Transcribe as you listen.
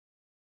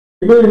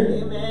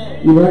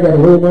Amen. You know, I got to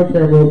hold my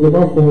camera up, get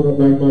my phone up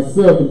like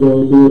myself to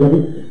go and do it. I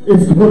mean,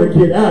 it's going to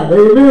get out.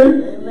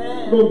 Amen.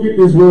 Amen. We're going to get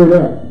this word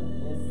out.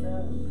 Yes, sir.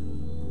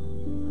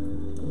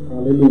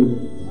 Hallelujah.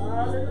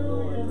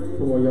 Hallelujah.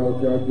 Come on, y'all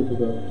give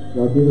it up.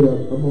 Y'all give it up.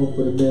 Come on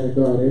for the man of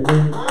God.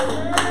 Amen.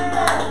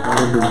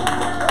 Hallelujah.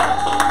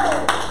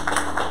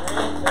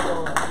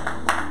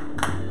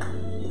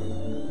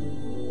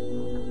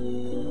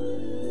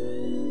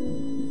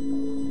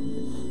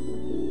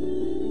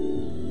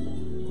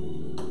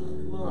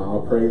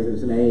 Praise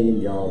his name,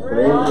 y'all.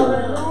 Praise him.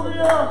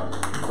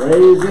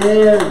 Praise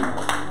him.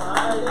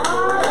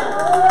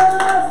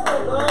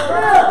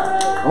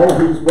 Oh,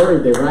 he's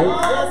worthy, right?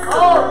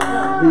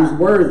 He's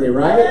worthy,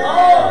 right?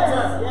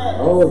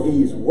 Oh,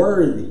 he's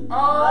worthy. He's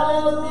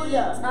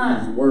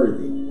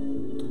worthy.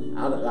 I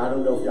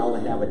don't know if y'all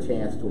have a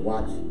chance to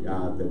watch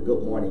the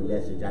Good Morning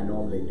message. I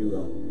normally do.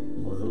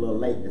 I was a little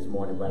late this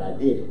morning, but I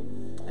did it.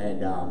 And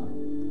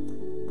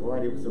boy,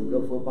 there was some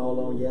good football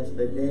on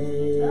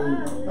yesterday.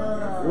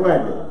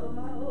 Wasn't it?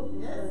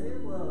 Yes,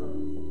 it was.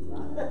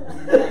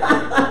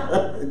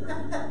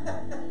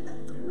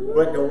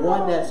 But the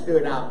one that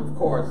stood out, of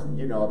course,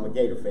 you know, I'm a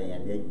Gator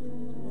fan. They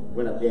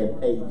went up there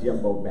and paid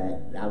Jimbo back.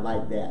 I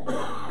like that.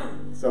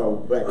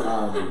 So, but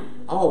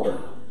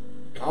Auburn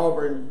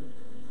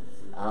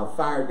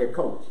fired their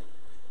coach.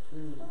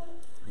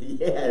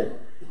 Yeah.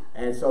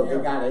 And so they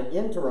got an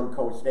interim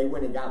coach. They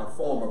went and got a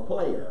former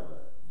player.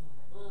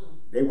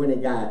 They went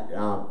and got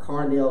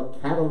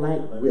Carnell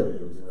Cadillac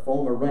Williams,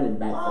 former running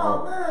back.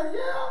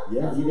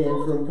 Yeah, he's the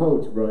interim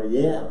coach, bro.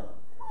 Yeah.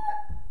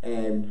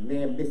 And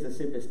man,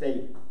 Mississippi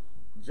State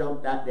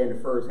jumped out there in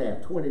the first half,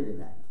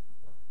 20-0.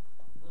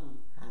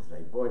 I was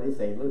like, boy, this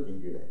ain't looking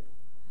good.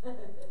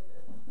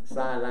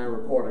 Sideline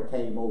reporter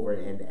came over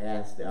and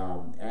asked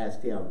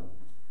him,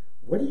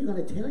 "What are you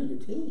going to tell your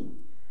team?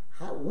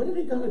 What are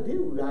they going to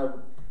do?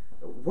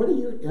 What are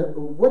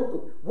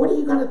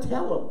you going to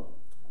tell them?"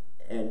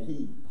 And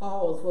he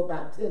paused for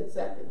about 10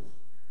 seconds.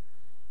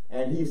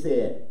 And he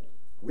said,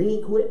 "We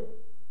ain't quit.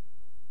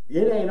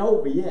 It ain't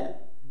over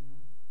yet.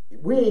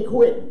 We ain't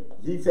quitting."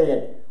 He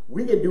said,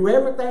 "We can do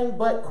everything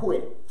but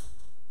quit."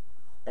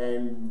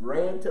 And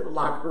ran to the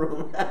locker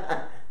room.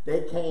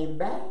 They came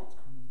back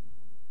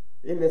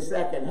in the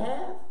second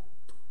half,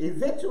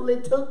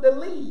 eventually took the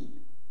lead.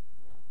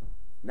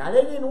 Now,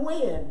 they didn't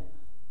win,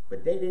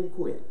 but they didn't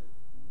quit.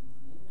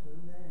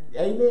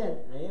 Amen.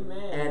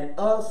 Amen. And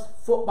us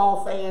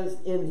football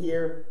fans in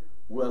here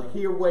will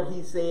hear what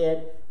he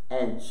said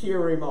and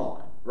cheer him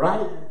on,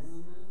 right?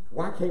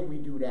 Why can't we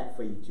do that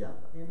for each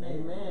other?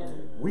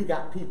 Amen. We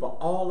got people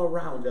all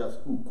around us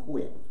who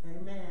quit.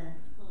 Amen.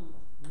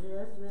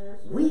 Yes,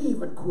 yes. We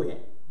even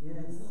quit.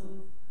 Yes.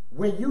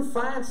 When you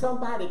find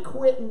somebody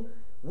quitting,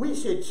 we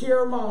should cheer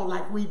them on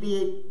like we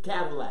did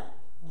Cadillac.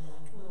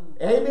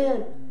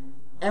 Amen.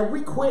 And we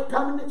quit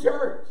coming to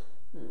church.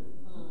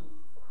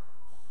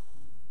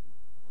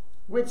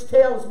 Which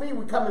tells me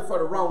we're coming for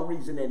the wrong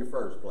reason in the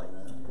first place.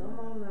 Come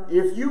on now.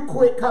 If you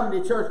quit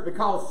coming to church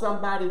because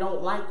somebody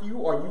don't like you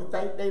or you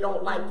think they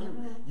don't like you,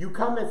 you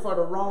coming for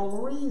the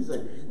wrong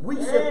reason. We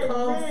should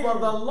come for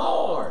the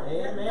Lord.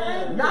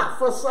 Amen. Not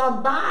for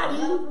somebody.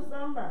 Not for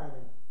somebody.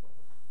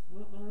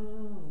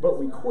 But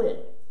we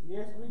quit.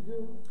 Yes, we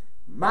do.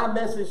 My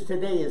message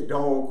today is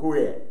don't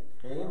quit.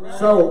 Amen.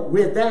 So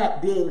with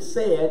that being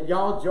said,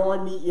 y'all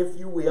join me if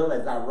you will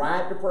as I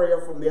ride the prayer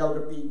from the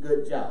Elder Pete.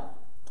 Good job.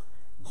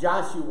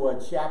 Joshua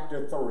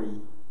chapter 3,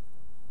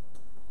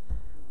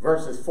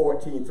 verses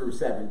 14 through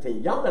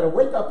 17. Y'all better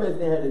wake up in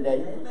here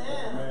today.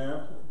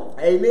 Amen.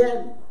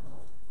 Amen.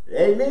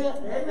 Amen.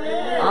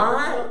 Amen.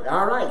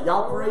 All right.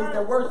 Y'all praise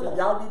and worship.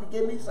 Y'all need to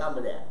give me some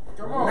of that.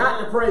 Come on.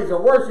 Not the praise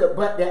and worship,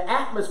 but the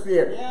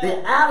atmosphere,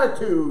 the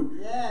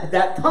attitude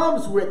that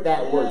comes with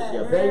that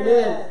worship.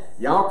 Amen.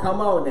 Y'all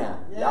come on now.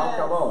 Y'all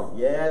come on.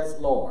 Yes,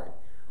 Lord.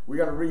 We're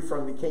going to read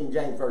from the King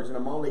James Version.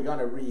 I'm only going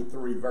to read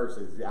 3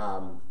 verses.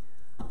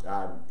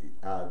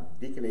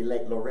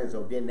 Deacon-elect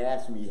Lorenzo didn't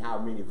ask me how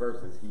many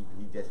verses. He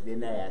just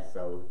didn't ask,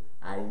 so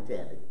I didn't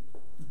tell him.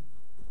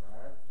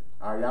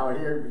 Are y'all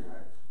hearing me?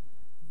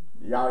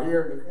 Y'all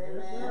hear me?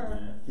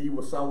 Amen. He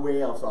was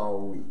somewhere else all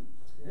week.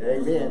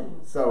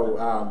 Amen. So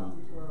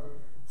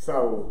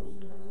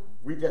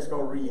we just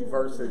gonna read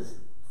verses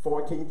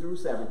 14 through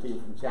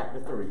 17 from chapter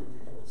 3.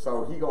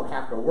 So he gonna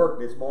have to work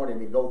this morning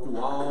and go through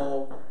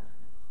all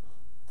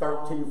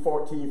 13,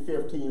 14,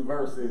 15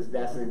 verses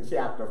that's in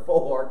chapter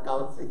 4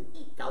 because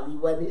he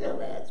wasn't here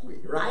last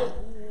week, right?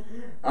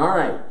 All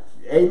right.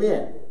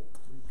 Amen.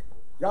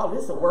 Y'all,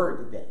 this is a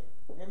word today.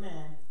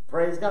 Amen.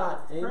 Praise God.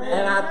 Amen.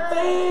 And I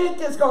think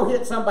it's going to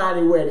hit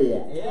somebody where they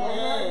at.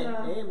 Amen.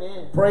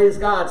 Amen. Praise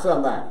God,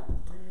 somebody.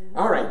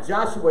 All right.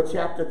 Joshua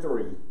chapter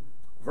 3,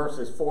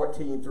 verses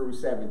 14 through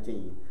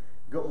 17.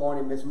 Good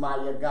morning, Miss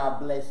Maya. God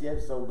bless you.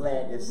 So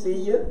glad to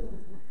see you.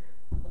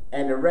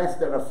 And the rest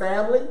of the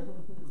family.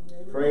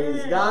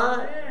 Praise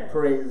God,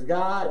 praise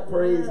God,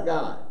 praise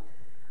God.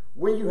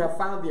 When you have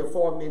found the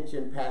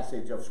aforementioned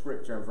passage of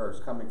scripture and verse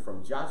coming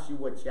from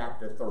Joshua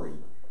chapter 3,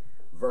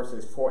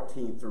 verses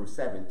 14 through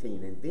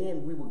 17. And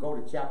then we will go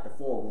to chapter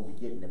 4 when we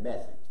get in the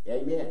message.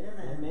 Amen.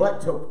 Amen.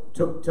 But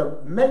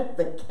to make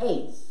the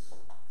case,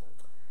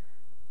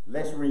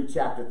 let's read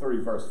chapter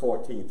 3, verse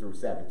 14 through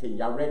 17.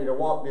 Y'all ready to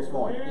walk this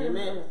morning?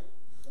 Amen.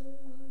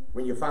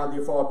 When you found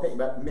the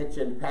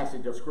aforementioned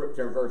passage of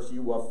scripture and verse,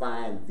 you will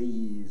find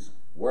these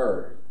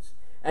words.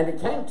 And it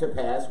came to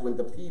pass when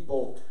the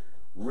people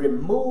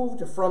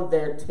removed from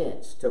their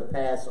tents to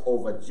pass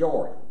over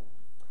Jordan,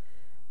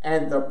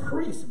 and the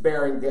priests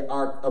bearing the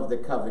ark of the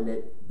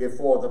covenant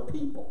before the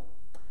people.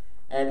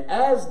 And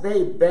as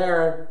they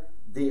bare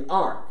the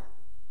ark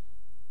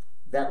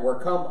that were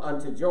come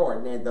unto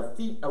Jordan, and the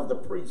feet of the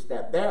priests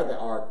that bare the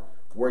ark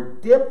were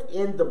dipped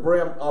in the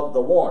brim of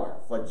the water,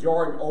 for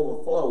Jordan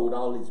overflowed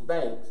all his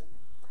banks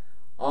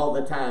all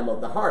the time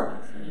of the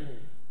harvest,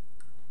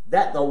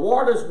 that the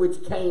waters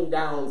which came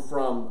down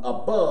from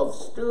above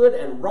stood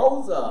and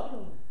rose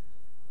up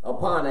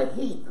upon a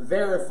heap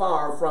very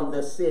far from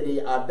the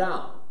city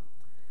Adam,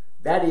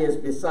 that is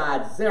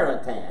beside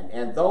Zaratan,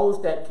 and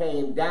those that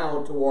came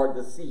down toward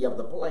the sea of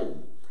the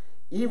plain,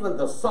 even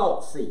the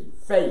salt sea,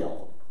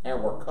 failed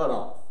and were cut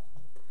off.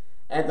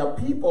 And the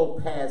people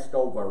passed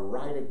over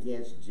right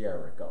against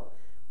Jericho.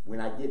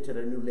 When I get to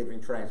the New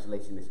Living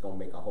Translation, it's going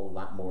to make a whole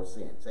lot more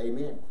sense.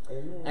 Amen.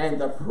 Amen.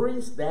 And the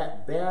priests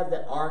that bear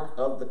the ark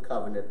of the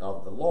covenant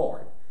of the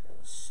Lord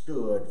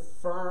stood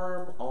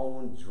firm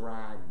on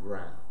dry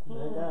ground. My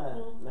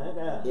God. My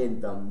God. In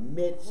the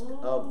midst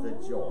of the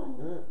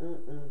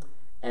Jordan.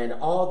 And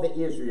all the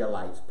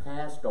Israelites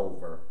passed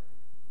over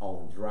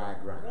on dry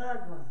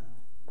ground.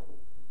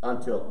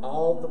 Until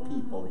all the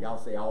people, y'all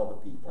say all the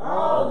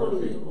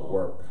people,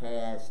 were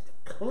passed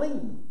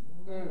clean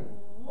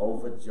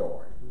over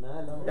Jordan. My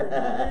Lord.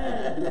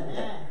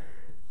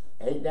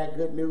 Ain't that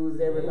good news,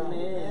 everybody?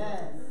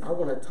 Amen. I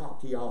want to talk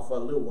to y'all for a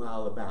little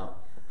while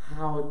about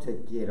how to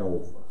get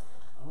over.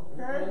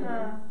 Okay,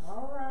 now.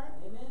 All right.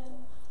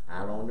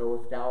 I don't know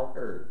if y'all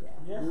heard that.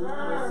 Yes,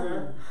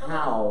 sir.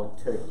 How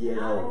to get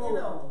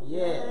over.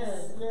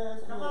 Yes. Yes.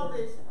 Come on,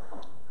 Dixon.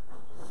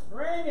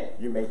 Bring it.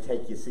 You may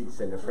take your seats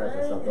in the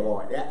presence of the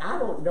Lord. I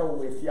don't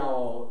know if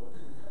y'all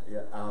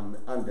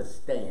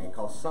understand,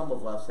 because some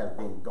of us have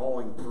been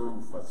going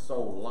through for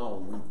so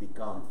long, we've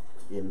become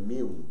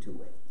immune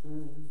to it.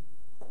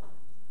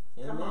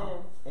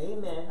 Amen.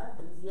 Amen.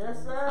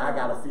 Yes, sir. I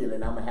got a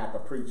feeling I'm going to have to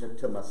preach it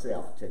to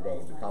myself today,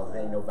 because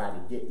ain't nobody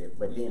getting it.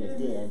 But then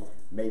again,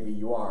 maybe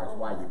you are. It's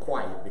why you're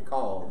quiet,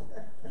 because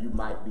you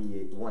might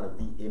be one of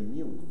the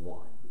immune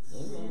ones.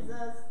 Amen.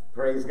 Jesus.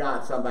 Praise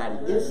God, somebody.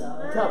 It's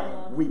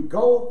tough. We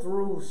go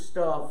through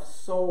stuff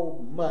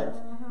so much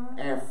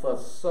and for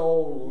so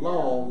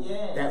long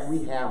that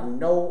we have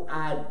no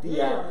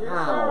idea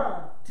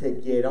how to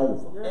get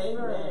over. Yes, sir.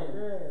 Amen.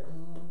 Yes.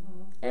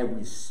 And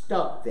we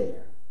stuck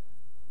there.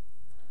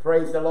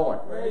 Praise the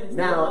Lord. Praise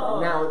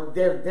Now,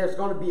 there's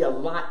going to be a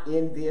lot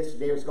in this.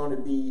 There's going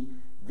to be,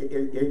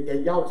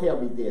 and y'all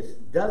tell me this,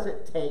 does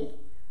it take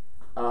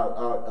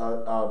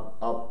a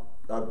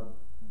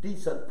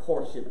decent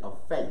portion of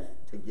faith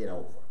to get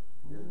over?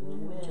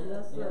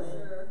 Yes,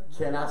 sir.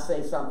 Can I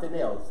say something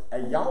else?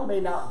 And y'all may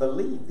not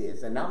believe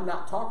this, and I'm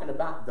not talking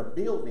about the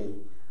building,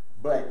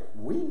 but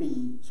we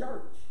need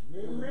church.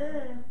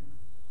 Amen.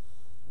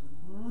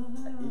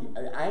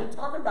 I ain't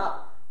talking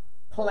about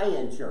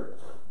playing church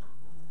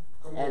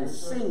and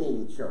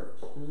singing church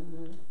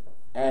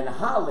and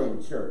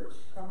hollering church.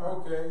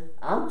 Okay.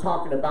 I'm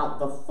talking about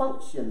the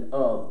function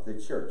of the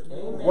church.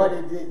 Amen. What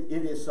it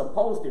is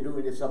supposed to do.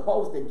 It is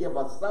supposed to give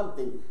us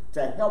something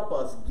to help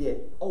us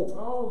get over.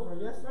 Over.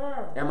 Yes,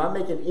 sir. Am I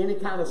making any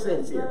kind of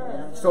sense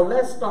here? So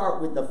let's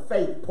start with the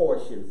faith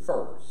portion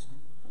first.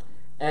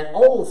 An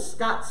old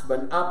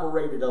Scotsman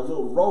operated a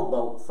little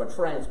rowboat for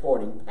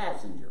transporting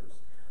passengers.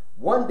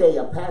 One day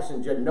a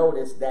passenger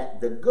noticed that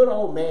the good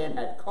old man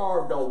had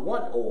carved on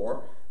one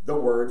oar the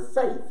word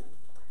faith,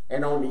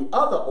 and on the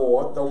other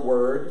oar the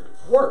word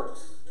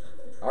works.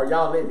 Are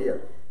y'all in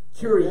here?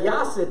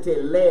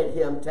 Curiosity led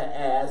him to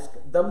ask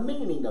the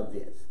meaning of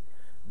this.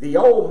 The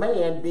old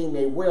man, being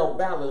a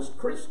well-balanced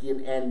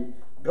Christian and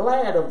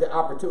glad of the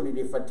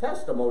opportunity for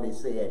testimony,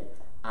 said,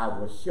 I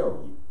will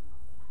show you.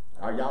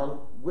 Are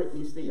y'all with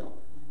me still?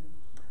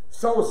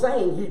 So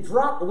saying, he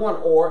dropped one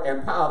oar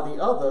and piled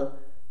the other,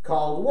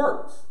 called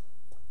works,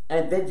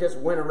 and they just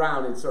went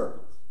around in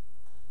circles.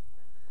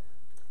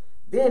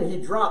 Then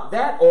he dropped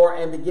that oar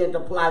and began to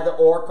ply the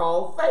oar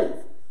called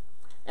faith,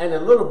 and the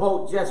little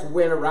boat just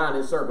went around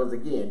in circles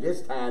again,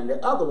 this time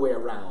the other way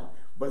around,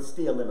 but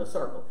still in a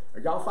circle. Are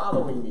y'all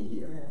following me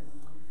here?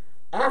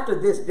 After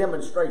this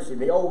demonstration,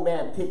 the old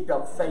man picked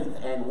up faith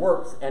and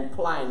works, and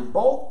plying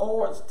both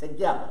oars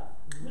together,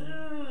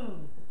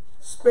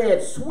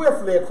 sped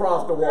swiftly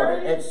across the water,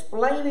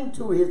 explaining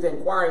to his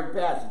inquiring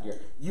passenger,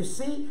 you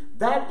see,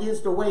 that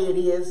is the way it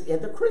is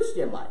in the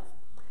Christian life.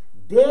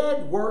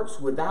 Dead works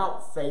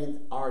without faith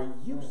are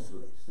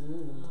useless,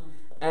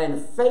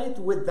 and faith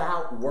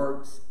without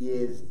works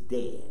is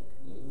dead.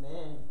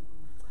 Amen.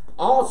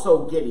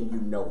 Also getting you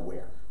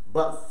nowhere.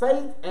 But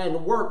faith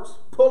and works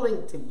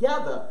pulling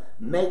together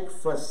make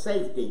for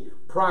safety,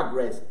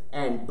 progress,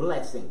 and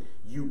blessing.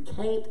 You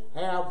can't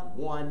have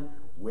one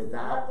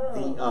without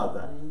the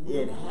other.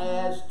 It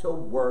has to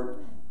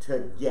work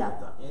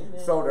together. Amen.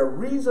 So the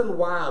reason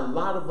why a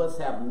lot of us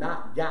have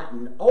not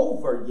gotten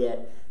over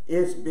yet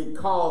is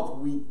because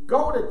we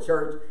go to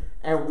church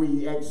and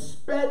we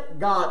expect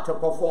God to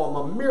perform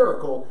a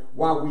miracle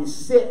while we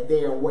sit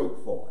there and wait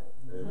for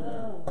it.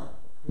 Amen.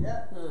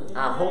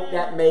 I hope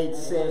that made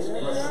sense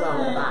for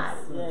somebody.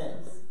 Yes.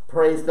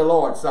 Praise the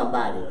Lord,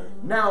 somebody.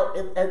 Now,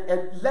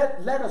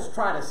 let us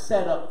try to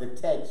set up the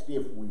text,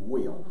 if we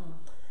will.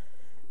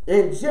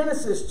 In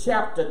Genesis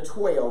chapter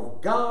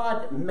 12,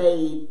 God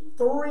made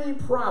 3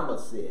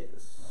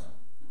 promises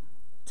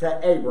to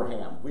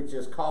Abraham, which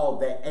is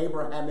called the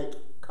Abrahamic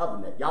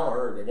covenant. Y'all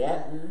heard of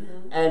that?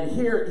 And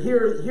here's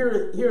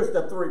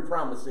the 3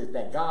 promises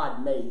that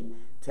God made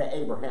to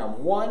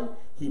Abraham. 1,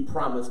 he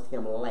promised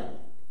him land.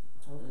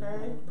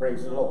 Okay.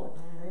 Praise the Lord.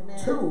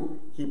 Amen. 2,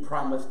 he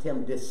promised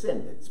him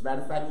descendants.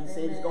 Matter of fact, he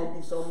said it's going to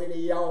be so many of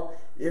y'all,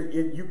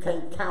 you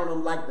can't count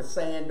them like the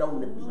sand on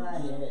the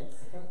beach. Yes.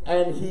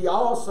 And he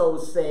also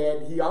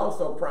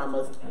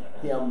promised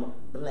him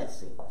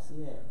blessings.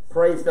 Yes.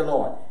 Praise the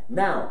Lord.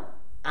 Now,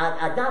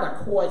 I got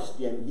a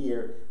question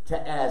here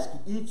to ask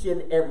each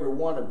and every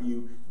one of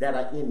you that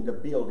are in the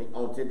building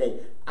on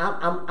today.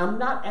 I'm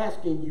not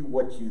asking you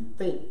what you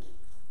think.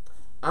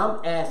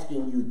 I'm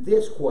asking you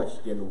this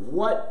question: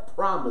 what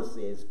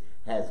promises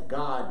has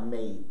God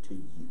made to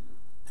you?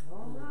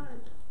 All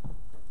right.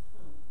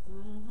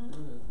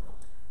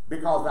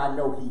 Because I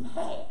know he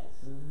has.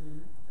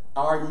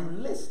 Are you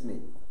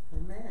listening?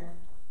 Amen.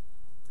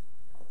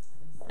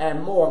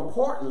 And more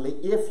importantly,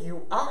 if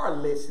you are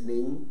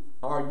listening,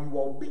 are you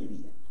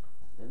obedient?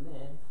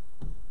 Amen.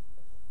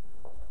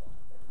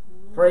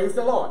 Praise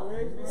the Lord.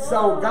 Praise the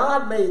So Lord.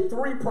 God made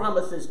 3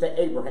 promises to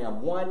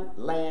Abraham: 1,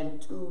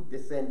 land; 2,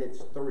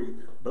 descendants; 3,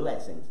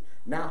 blessings.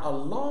 Now,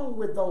 along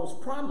with those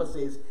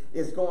promises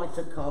is going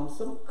to come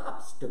some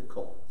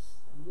obstacles.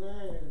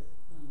 Yes.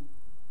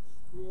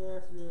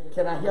 Yes, yes.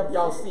 Can I help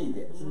y'all see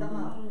this? Come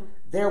on.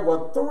 There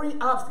were 3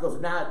 obstacles.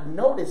 Now,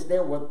 notice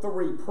there were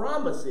 3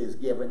 promises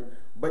given,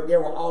 but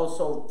there were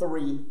also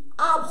 3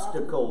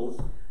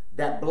 obstacles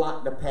that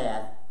blocked the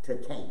path to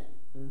Canaan.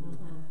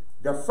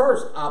 The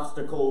first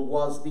obstacle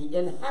was the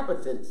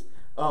inhabitants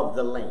of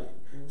the land.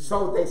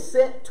 So they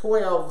sent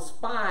 12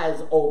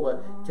 spies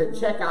over to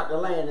check out the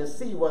land and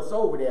see what's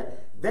over there.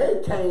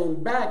 They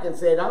came back and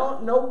said, I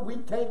don't know, we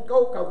can't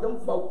go because them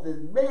folks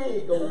is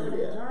big over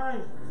there.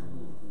 Giant.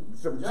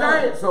 Some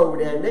giants over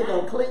there, and they're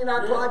going to clean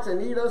our clocks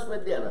and eat us for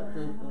dinner.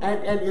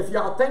 And if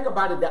y'all think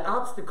about it, the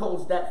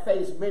obstacles that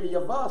face many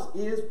of us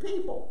is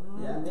people.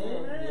 Amen.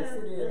 Yes,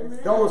 it is.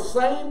 Those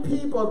same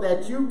people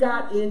that you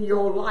got in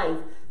your life,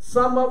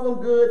 some of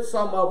them good,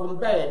 some of them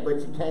bad,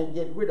 but you can't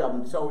get rid of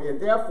them. So and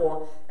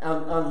therefore,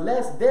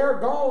 unless they're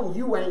gone,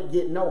 you ain't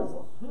getting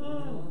over.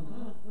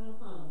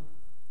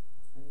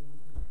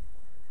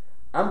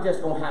 I'm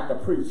just going to have to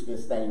preach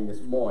this thing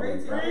this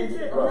morning, Preach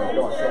it. Brother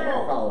Dorsey,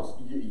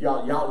 Preach it.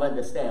 because y'all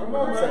understand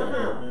what I'm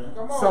saying.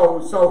 Come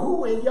on. So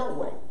who in your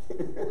way?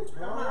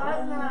 All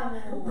right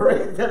now.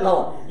 Praise the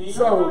Lord.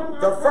 So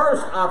the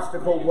first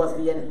obstacle was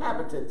the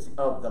inhabitants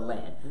of the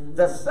land.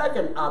 The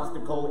second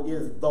obstacle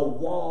is the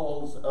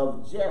walls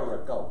of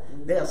Jericho.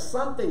 There's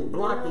something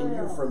blocking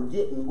you from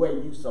getting where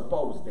you're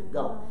supposed to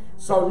go.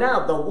 So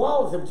now the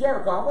walls of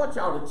Jericho, I want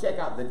y'all to check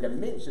out the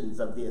dimensions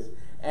of this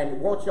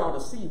and want y'all to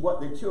see what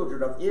the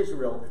children of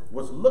Israel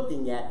was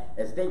looking at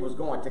as they was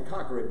going to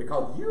conquer it,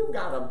 because you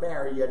got a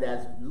barrier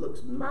that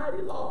looks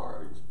mighty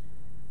large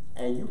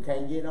and you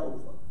can't get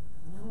over.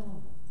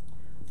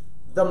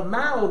 The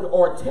mound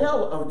or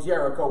tail of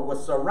Jericho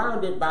was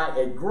surrounded by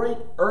a great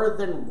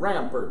earthen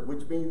rampart,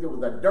 which means it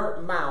was a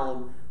dirt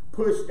mound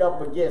pushed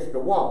up against the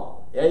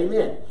wall.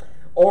 Amen.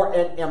 Or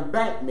an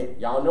embankment.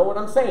 Y'all know what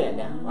I'm saying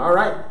now. All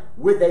right.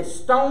 With a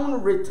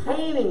stone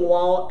retaining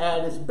wall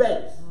at its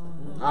base.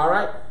 All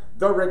right.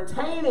 The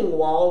retaining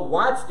wall,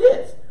 watch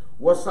this,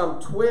 was some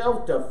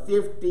 12 to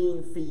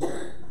 15 feet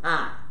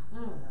high.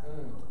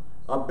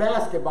 A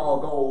basketball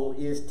goal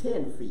is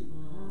 10 feet.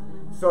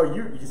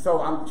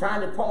 So I'm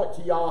trying to point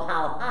to y'all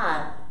how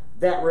high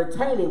that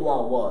retaining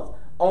wall was.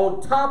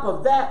 On top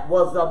of that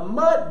was a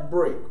mud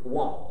brick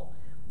wall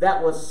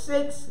that was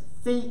 6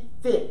 feet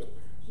thick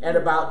and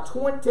about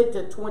 20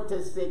 to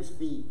 26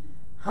 feet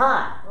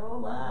high. Oh,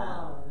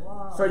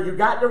 wow. So you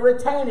got the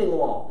retaining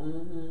wall.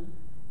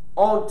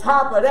 On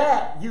top of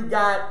that, you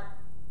got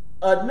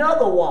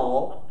another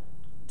wall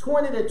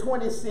 20 to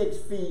 26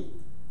 feet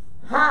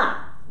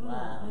high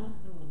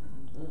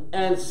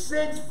and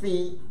 6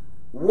 feet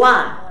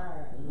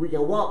wide. We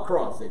can walk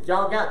across it.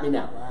 Y'all got me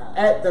now.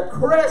 At the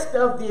crest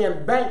of the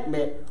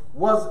embankment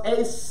was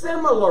a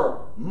similar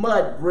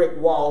mud brick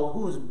wall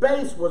whose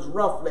base was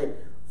roughly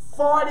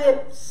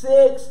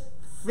 46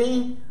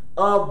 feet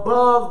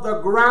above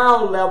the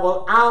ground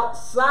level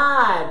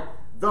outside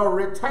the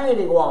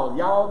retaining wall.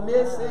 Y'all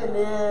missing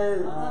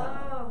this?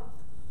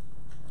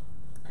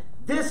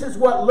 This is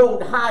what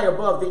loomed high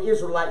above the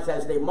Israelites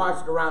as they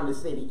marched around the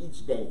city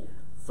each day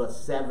for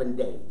 7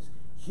 days.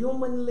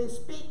 Humanly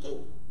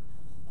speaking,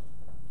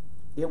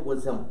 it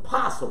was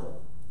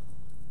impossible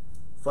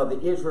for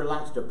the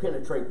Israelites to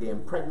penetrate the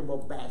impregnable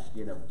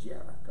bastion of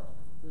Jericho.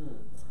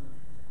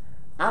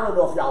 I don't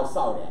know if y'all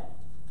saw that.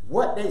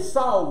 What they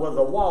saw was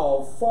a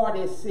wall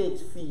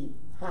 46 feet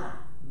high.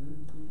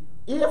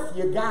 If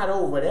you got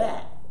over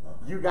that,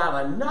 you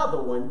got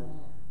another one.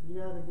 You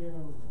gotta get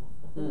over.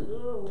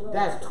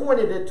 That's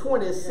 20 to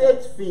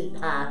 26 feet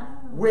high,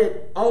 with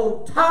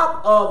on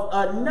top of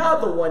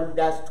another one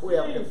that's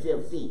 12 to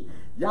 15.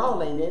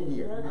 Y'all ain't in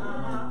here.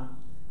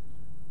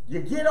 You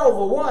get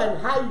over one,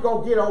 how you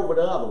gonna get over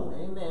the other one?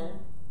 Amen.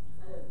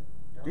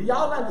 Do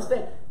y'all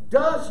understand?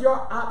 Does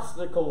your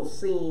obstacle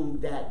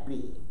seem that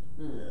big?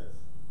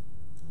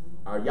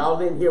 Are y'all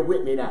in here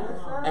with me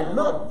now? And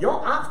look,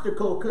 your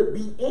obstacle could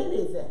be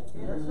anything.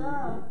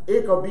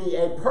 It could be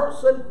a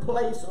person,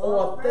 place,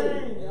 or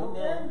thing.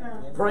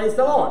 Praise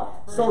the Lord.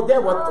 So there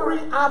were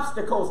 3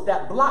 obstacles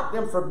that blocked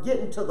them from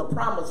getting to the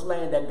promised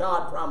land that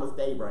God promised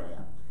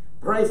Abraham.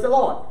 Praise the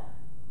Lord.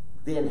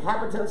 The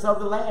inhabitants of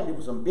the land, there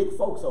were some big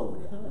folks over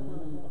there.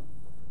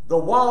 The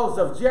walls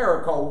of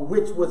Jericho,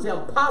 which was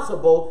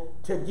impossible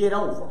to get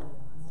over.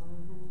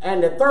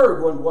 And the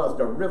third one was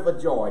the River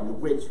Jordan,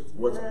 which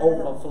was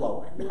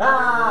overflowing.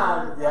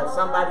 Yeah,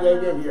 somebody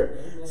ain't in here.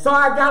 So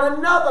I got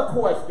another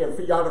question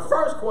for y'all. The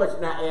first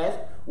question I asked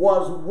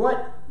was,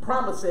 what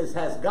promises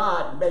has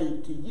God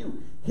made to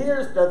you?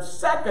 Here's the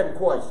second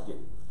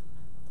question.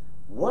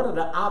 What are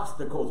the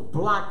obstacles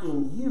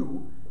blocking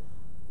you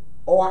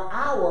or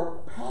our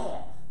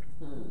path?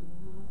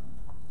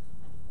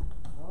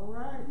 All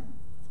right.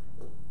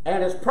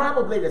 And it's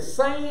probably the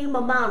same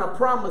amount of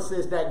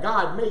promises that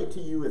God made to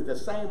you is the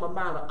same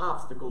amount of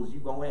obstacles you're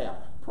going to have.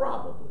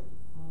 Probably.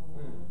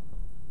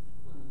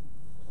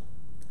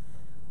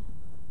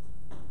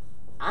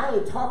 I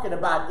ain't talking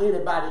about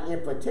anybody in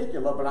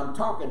particular, but I'm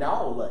talking to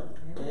all of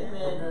you.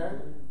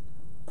 Amen.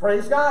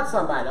 Praise God,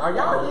 somebody. Are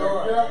y'all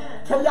here?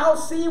 Can y'all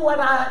see what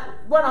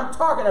I'm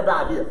talking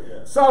about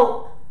here?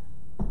 So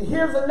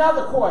here's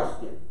another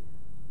question.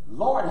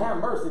 Lord have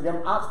mercy,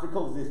 them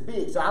obstacles is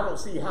big, so I don't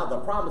see how the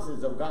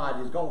promises of God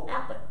is going to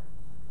happen.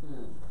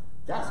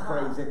 That's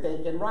crazy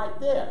thinking right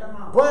there.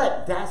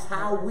 But that's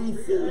how we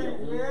feel.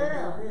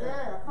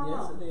 Come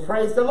on.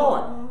 Praise the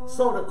Lord.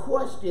 So the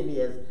question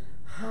is,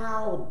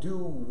 how do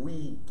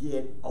we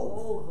get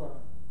over?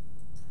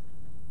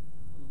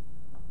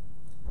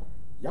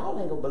 Y'all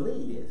ain't going to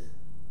believe this,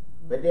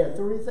 but there are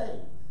 3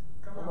 things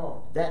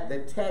that the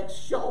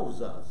text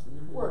shows us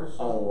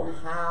on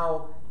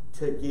how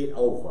to get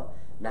over.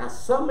 Now,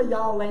 some of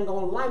y'all ain't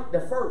going to like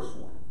the first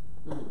one.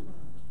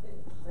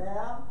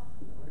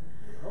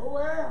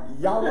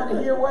 Y'all want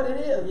to hear what it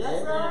is?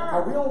 Yes,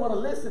 sir. We don't want to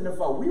listen to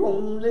folks. We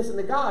won't even listen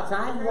to God. So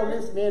how you going to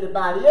listen to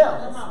anybody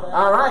else?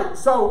 All right.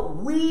 So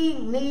we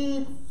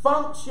need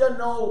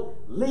functional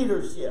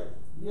leadership.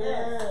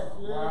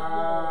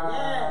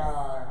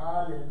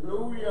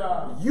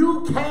 Hallelujah.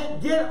 You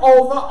can't get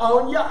over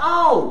on your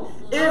own.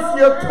 If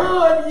you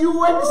could, you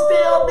wouldn't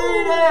still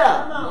be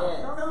there.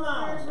 Come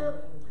on.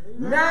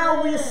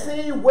 Now we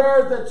see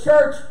where the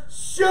church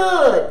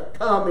should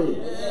come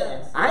in.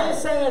 I ain't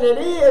saying it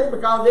is,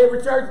 because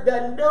every church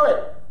doesn't do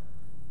it.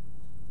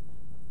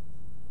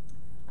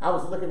 I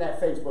was looking at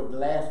Facebook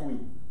last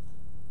week.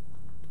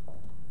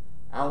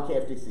 I don't care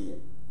if they see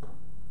it.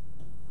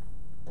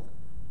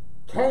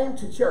 Came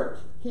to church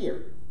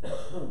here.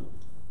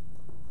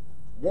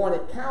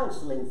 Wanted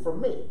counseling from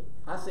me.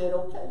 I said,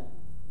 okay.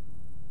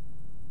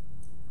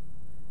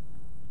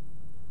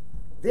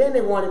 Then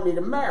they wanted me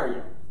to marry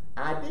him.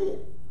 I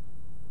did.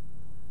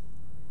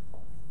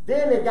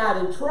 Then they got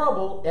in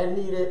trouble and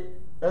needed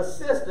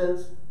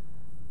assistance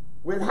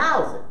with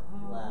housing.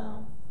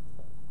 Wow.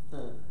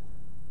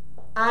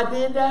 I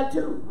did that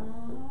too.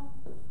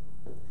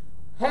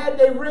 Had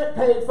they rent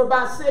paid for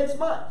about 6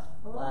 months.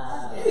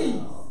 Wow.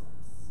 Jeez.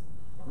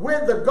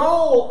 With the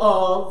goal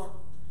of,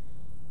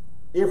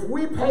 if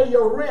we pay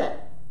your rent,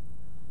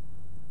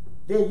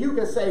 then you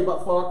can save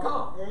up for a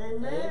car.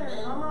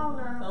 Amen. Come on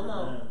now. Come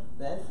on.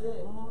 That's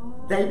it.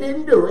 They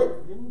didn't do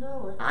it. Didn't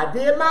do it. I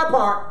did my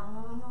part,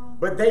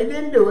 but they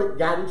didn't do it.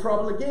 Got in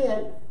trouble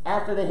again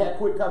after they had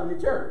quit coming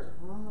to church.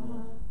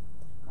 Come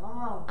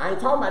on. I ain't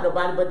talking about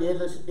nobody, but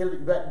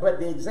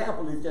the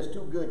example is just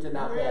too good to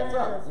not pass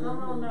up. Come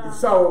on now.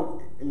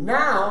 So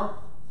now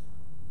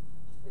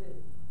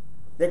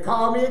they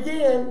call me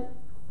again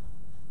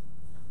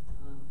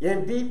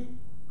in deep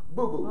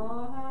boo-boo.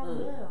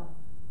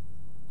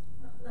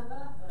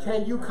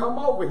 Can you come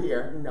over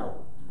here?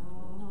 No.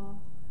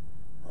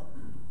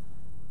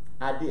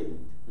 I didn't.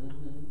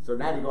 So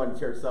now they're going to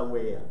church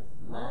somewhere else.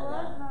 My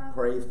God.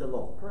 Praise the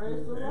Lord.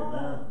 Praise the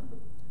Lord.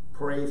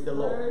 Praise the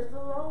Lord. Praise the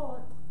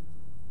Lord.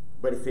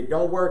 But if it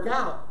don't work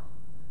out,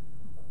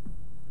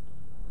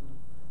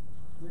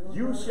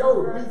 you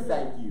showed me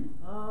thank you.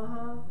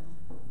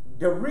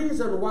 the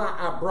reason why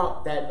I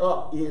brought that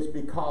up is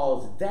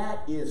because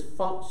that is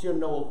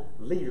functional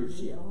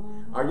leadership.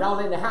 Are y'all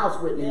in the house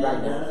with me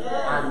right now?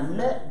 I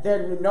met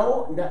their,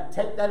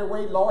 take that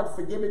away, Lord,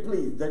 forgive me,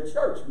 please. The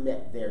church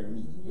met their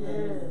need.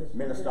 Yes.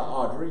 Minister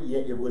Audrey,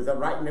 it was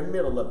right in the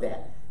middle of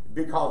that.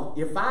 Because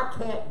if I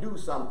can't do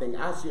something,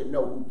 I should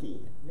know who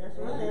can. Yes,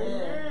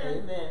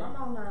 amen. Come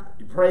on now.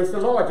 Praise the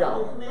Lord,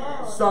 y'all.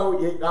 So,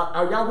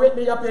 are y'all with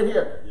me up in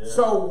here? Yeah.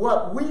 So,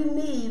 what we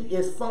need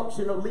is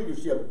functional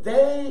leadership.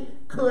 They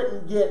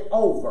couldn't get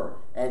over,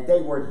 and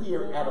they were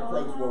here at a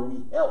place where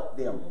we helped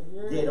them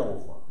get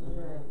over.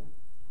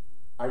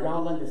 Are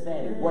y'all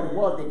understanding? What it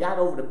was, they got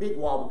over the big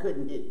wall, but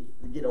couldn't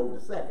get over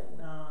the second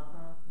one.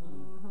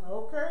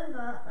 Okay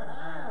now.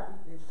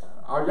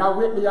 Are y'all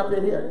with me up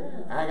in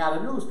here? I got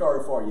a news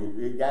story for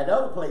you. That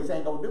other place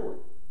ain't going to do it.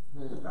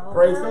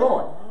 Praise the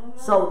Lord.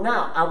 So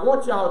now, I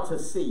want y'all to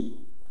see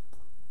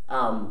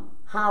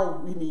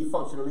how we need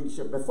functional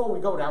leadership. Before we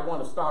go there, I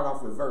want to start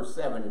off with verse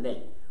 7 and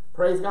 8.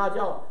 Praise God,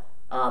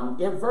 y'all.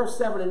 In verse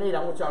 7 and 8,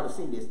 I want y'all to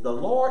see this. The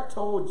Lord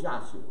told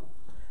Joshua,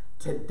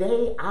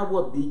 today I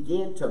will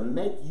begin to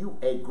make you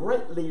a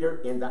great leader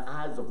in the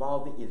eyes of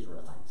all the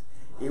Israelites.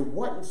 It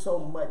wasn't so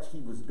much he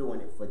was doing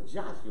it for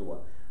Joshua,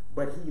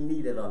 but he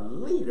needed a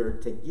leader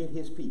to get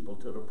his people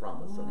to the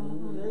promised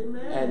land.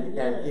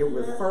 And it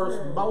was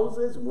first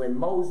Moses. When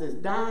Moses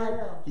died,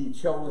 he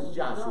chose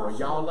Joshua.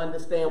 Y'all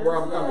understand where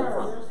I'm coming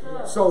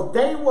from? So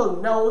they will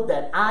know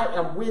that I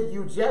am with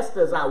you just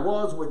as I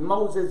was with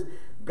Moses.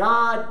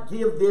 God,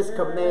 give this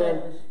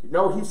command.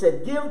 No, he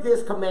said, give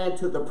this command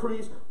to the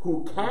priests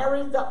who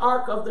carry the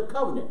ark of the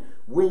covenant.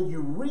 When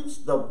you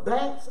reach the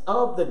banks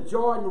of the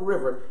Jordan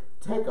River,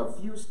 take a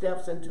few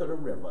steps into the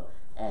river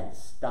and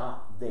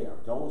stop there.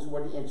 Those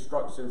were the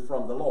instructions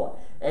from the Lord.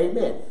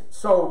 Amen.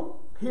 So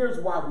here's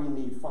why we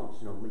need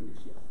functional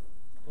leadership.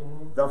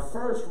 The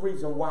first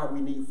reason why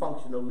we need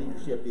functional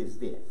leadership is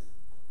this: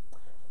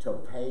 to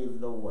pave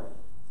the way.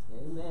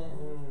 Amen.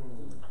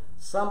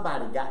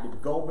 Somebody got to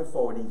go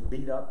before these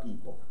beat up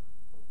people.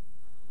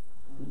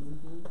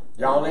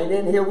 Y'all ain't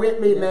in here with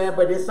me, man,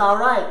 but it's all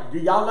right. Do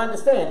y'all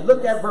understand?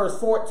 Look at verse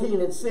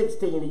 14 and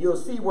 16 and you'll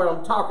see what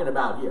I'm talking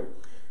about here.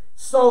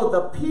 So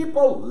the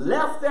people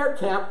left their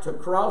camp to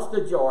cross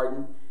the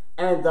Jordan,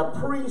 and the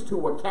priests who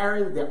were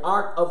carrying the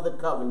ark of the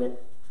covenant,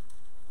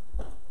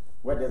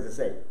 what does it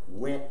say?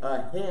 Went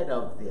ahead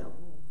of them.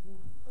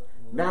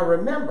 Now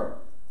remember,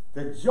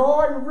 the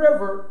Jordan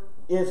River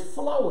is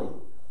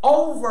flowing,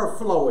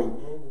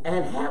 overflowing.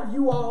 And have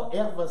you all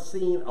ever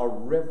seen a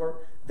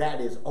river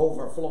that is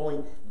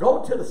overflowing?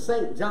 Go to the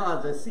St.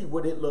 John's and see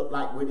what it looked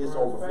like when it's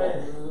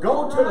overflowing.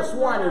 Go to the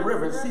Swanee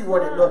River and see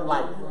what it looked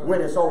like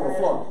when it's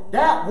overflowing.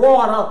 That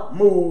water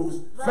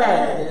moves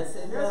fast. Yes,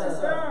 it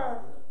does.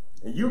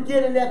 And you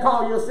get in there,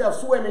 call yourself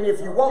swimming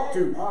if you want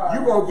to.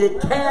 You're going to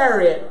get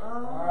carried.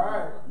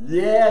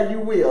 Yeah, you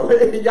will.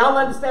 Y'all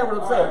understand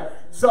what I'm saying?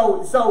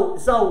 So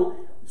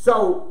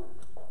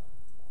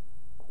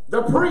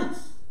the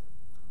priests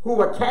who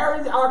were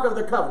carrying the ark of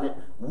the covenant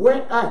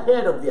went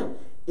ahead of them.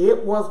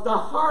 It was the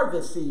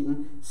harvest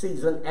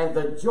season, and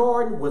the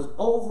Jordan was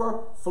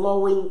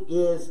overflowing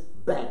its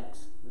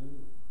banks.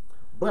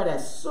 But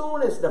as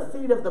soon as the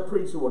feet of the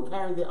priests who were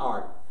carrying the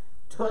ark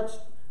touched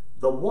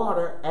the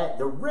water at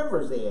the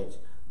river's edge,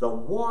 the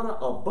water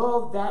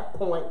above that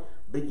point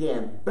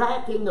began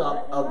backing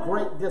up a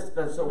great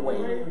distance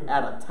away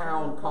at a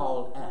town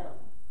called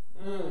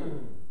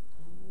Adam.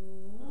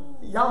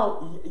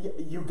 Y'all,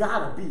 you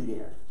gotta be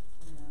there.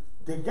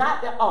 They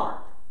got the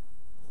ark.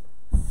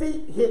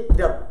 Feet hit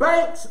the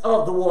banks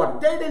of the water.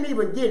 They didn't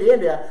even get in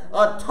there.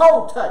 A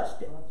toe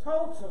touched it.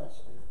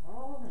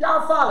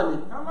 Y'all follow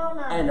me? Come on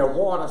now. And the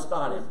water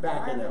started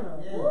backing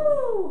up.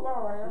 Woo,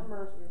 Lord have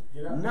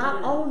mercy.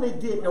 Not only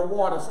did the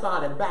water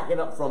started backing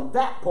up from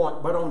that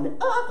point, but on the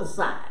other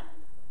side,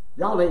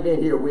 y'all ain't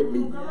in here with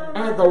me,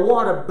 and the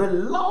water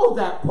below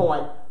that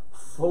point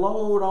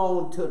flowed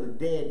on to the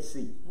Dead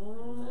Sea.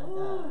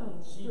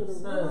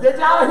 Did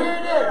y'all hear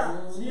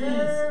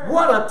this?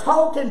 What a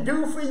toe can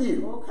do for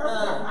you.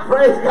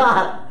 Praise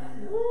God.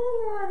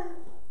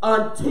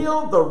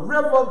 Until the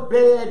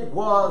riverbed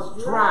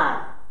was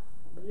dry.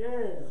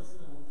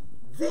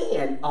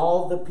 Then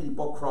all the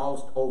people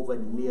crossed over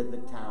near the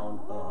town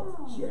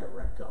of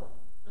Jericho.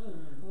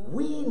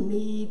 We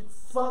need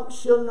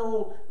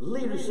functional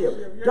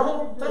leadership.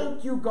 Don't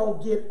think you're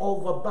going to get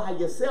over by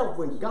yourself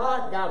when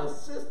God got a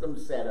system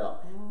set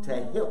up to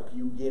help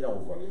you get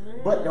over.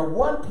 But the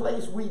one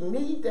place we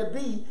need to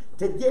be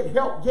to get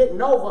help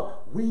getting over,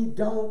 we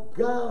don't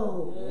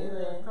go.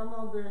 Come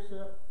on,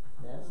 Bishop.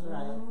 That's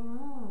right.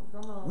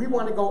 Come on. We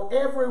want to go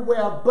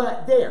everywhere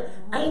but there.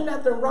 Ain't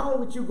nothing wrong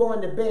with you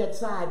going to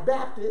Bedside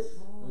Baptist.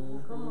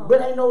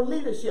 But ain't no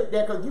leadership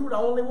there because you the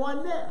only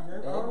one there.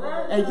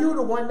 And you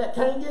the one that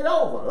can't get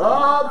over.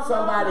 Oh,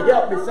 somebody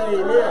help me say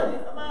amen.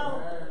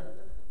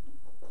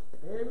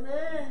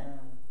 Amen.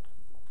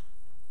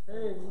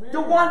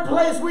 The one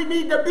place we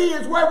need to be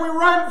is where we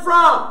run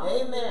from.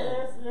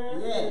 Amen.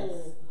 Yes.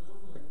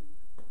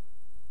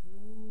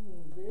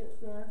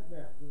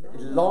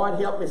 Lord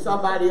help me,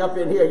 somebody up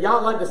in here.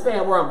 Y'all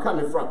understand where I'm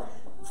coming from.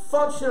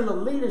 Functional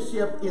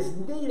leadership is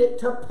needed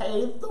to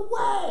pave the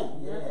way.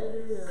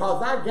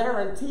 Because I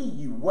guarantee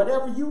you,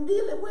 whatever you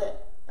dealing with,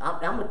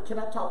 can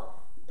I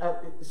talk,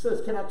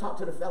 sis, can I talk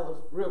to the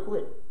fellas real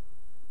quick?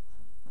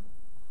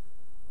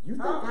 You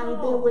think I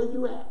ain't been where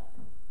you at?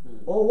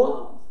 Or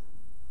was?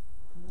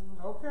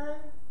 Okay.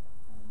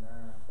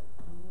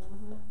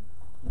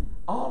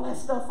 All that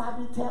stuff I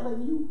be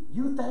telling you,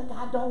 you think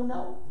I don't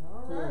know?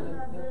 All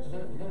right,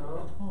 Bishop.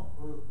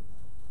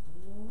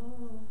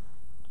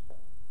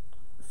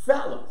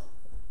 Fellas,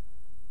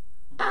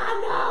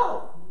 I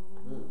know.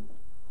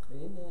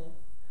 Amen.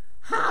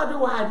 How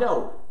do I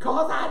know?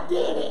 Because I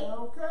did it.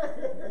 Okay.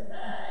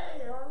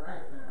 Hey, all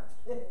right now.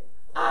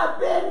 I've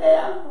been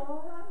there.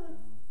 All right.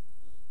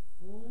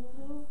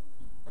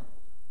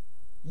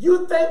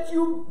 You think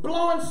you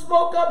blowing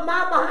smoke up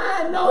my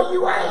behind? No,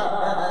 you ain't.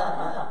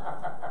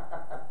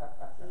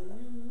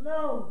 You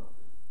know.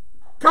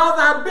 Because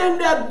I've been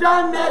there,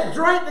 done that,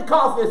 drank the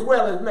coffee as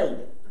well as made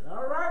it.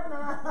 All right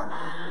now.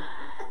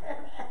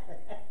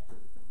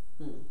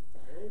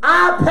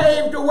 I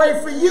paved the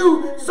way for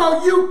you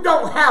so you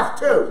don't have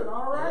to.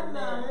 All right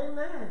now.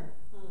 Amen.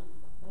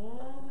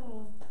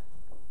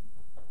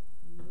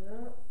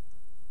 Yep.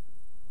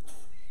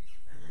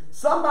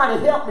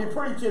 Somebody help me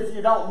preach if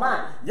you don't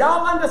mind.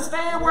 Y'all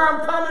understand where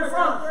I'm coming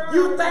from?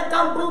 You think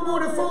I'm boo-boo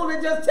the fool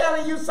and just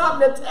telling you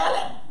something to tell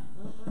it?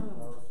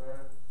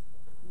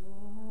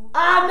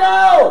 I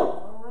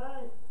know. All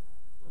right.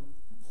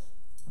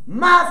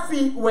 My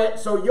feet wet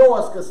so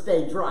yours could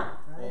stay dry.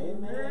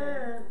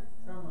 Amen.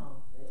 Come on.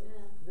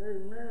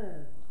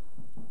 Amen.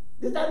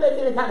 Does that make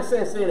any kind of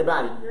sense to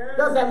anybody? Yes.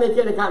 Does that make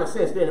any kind of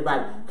sense to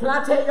anybody? Can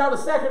I tell y'all the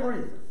second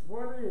reason?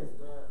 What is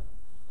that?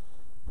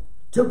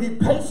 To be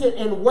patient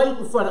and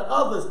waiting for the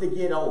others to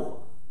get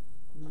over.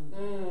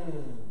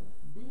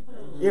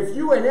 If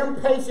you an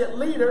impatient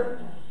leader,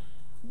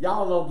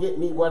 y'all don't get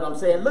me what I'm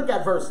saying. Look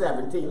at verse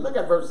 17. Look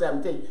at verse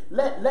 17.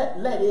 Let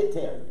it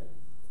tell you.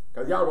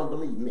 Because y'all don't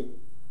believe me.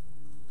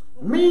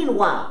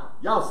 Meanwhile,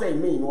 y'all say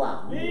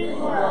meanwhile.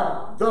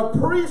 Meanwhile. The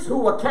priests who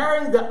were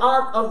carrying the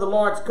ark of the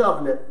Lord's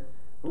covenant,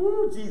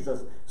 ooh,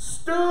 Jesus,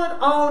 stood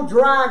on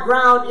dry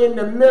ground in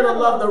the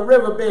middle of the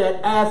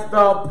riverbed as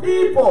the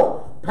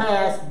people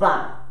passed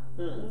by.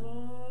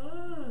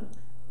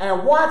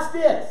 And watch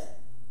this.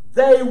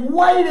 They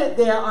waited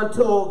there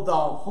until the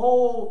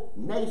whole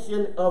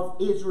nation of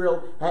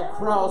Israel had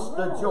crossed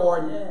the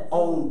Jordan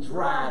on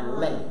dry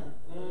land.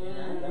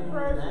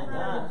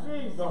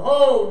 The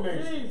whole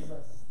nation. Jesus.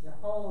 The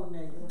whole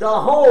nation. The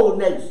whole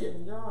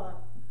nation. God.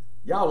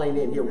 Y'all ain't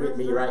in here with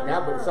me right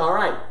now, but it's all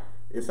right.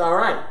 It's all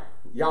right.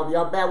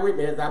 Y'all bear with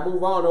me as I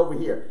move on over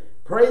here.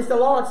 Praise the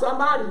Lord,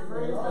 somebody.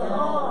 Praise the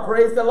Lord.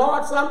 Praise the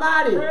Lord,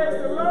 somebody.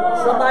 Praise the Lord.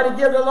 Somebody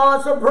give the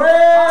Lord some praise.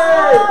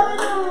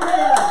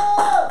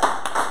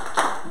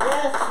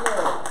 Yes,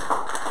 Lord.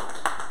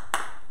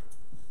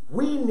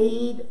 We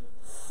need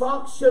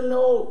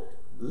functional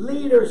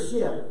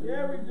leadership.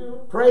 Yeah, we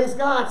do. Praise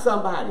God,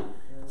 somebody.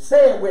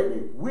 Say it with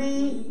me.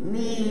 We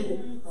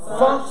need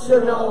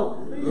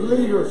functional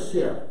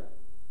leadership.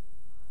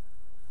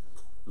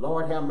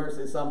 Lord have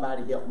mercy,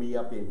 somebody help me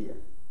up in here.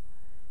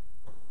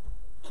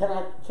 Can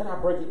I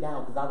break it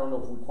down? Because I don't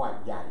know if we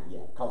quite got it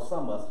yet. Because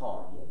some of us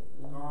hard yet.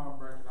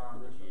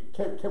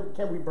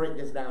 Can we break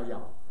this down,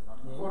 y'all?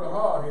 For the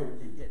hard-headed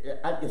people.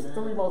 There's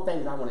three more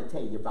things I want to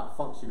tell you about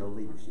functional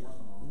leadership.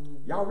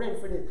 Y'all ready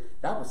for this?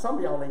 Some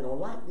of y'all ain't gonna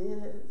like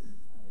this.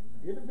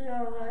 It'll be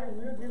all right.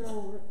 We'll get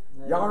over it.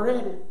 Y'all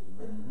ready?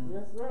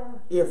 Yes,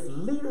 sir. If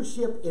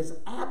leadership is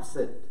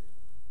absent,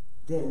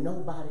 then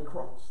nobody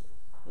crosses.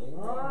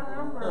 Lord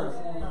have mercy.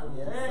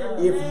 Yes,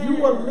 If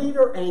you a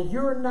leader and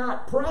you're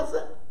not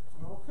present,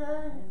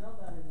 Okay.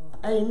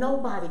 ain't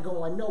nobody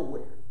going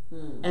nowhere.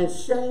 And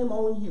shame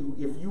on you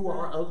if you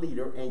are a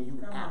leader and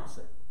you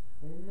absent.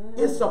 Amen.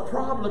 It's a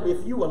problem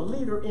if you a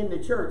leader in the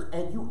church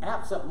and you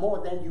absent more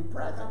than you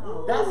present.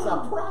 That's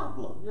a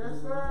problem.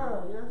 Yes,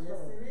 sir. Yes, sir. Yes,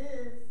 it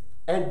is.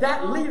 And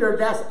that leader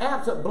that's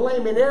absent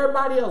blaming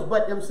everybody else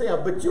but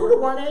themselves. But you the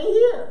one ain't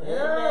here.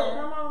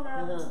 Yeah, come on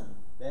now.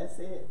 That's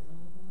it.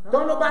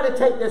 Don't nobody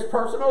take this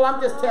personal. I'm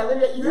just telling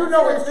you. You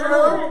know it's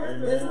true.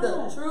 It's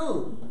the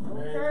truth.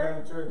 Man,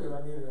 came to church because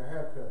I needed a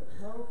haircut.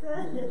 Okay.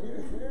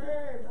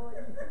 Yeah, boy.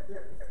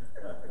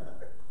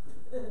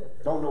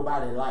 Don't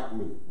nobody like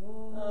me.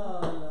 Oh,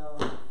 no.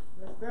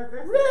 That's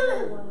Really?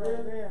 the one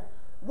right there.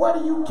 What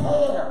do you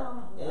care?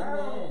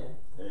 Amen.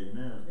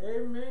 Amen.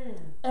 Amen.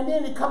 And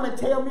then he come and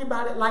tell me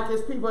about it like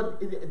it's people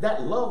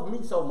that love me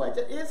so much.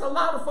 It's a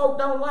lot of folk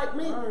don't like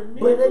me,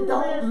 but it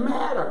don't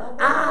matter.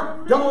 I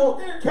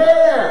don't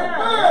care.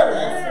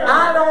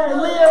 I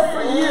don't live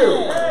for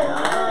you.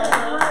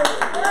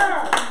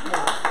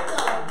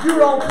 You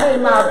don't pay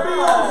my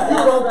bills. You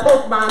don't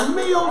cook my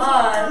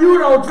meals. You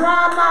don't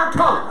drive my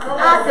car.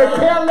 I could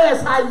care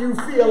less how you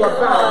feel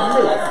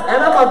about me.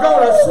 And I'm going to go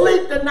to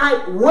sleep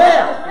tonight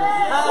well.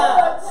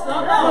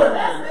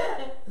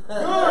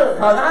 Good.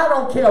 Because I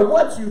don't care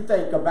what you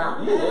think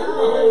about me.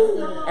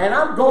 And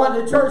I'm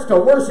going to church to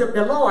worship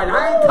the Lord.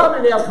 I ain't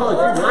coming there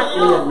because you like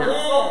me or not.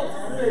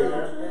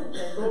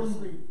 Go to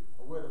sleep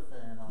with a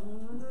fan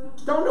on.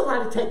 Don't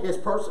nobody take this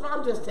personal.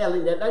 I'm just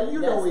telling you that.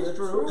 You know it's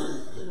true.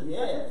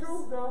 Yes. That's the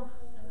truth, though.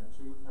 And the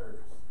truth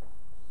hurts.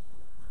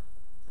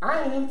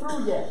 I ain't even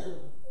through yet.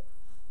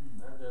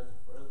 That's just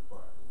the first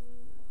part.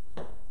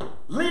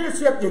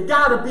 Leadership, you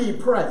got to be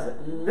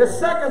present. The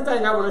second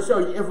thing I want to show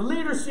you, if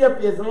leadership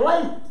is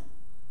late,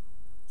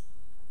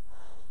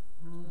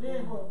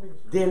 Then what,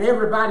 Bishop? then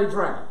everybody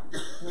drown.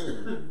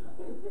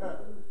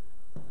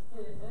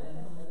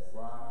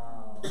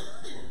 Wow.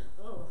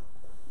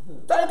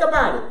 Think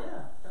about it.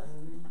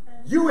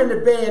 You in the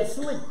bed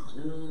sleep.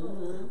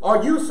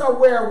 Or you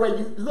somewhere where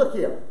you, look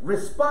here,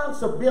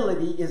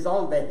 responsibility is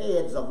on the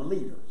heads of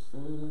leaders.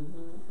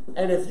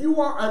 And if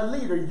you are a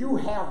leader, you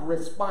have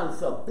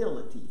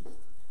responsibilities.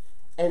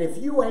 And if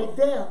you ain't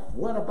there,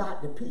 what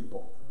about the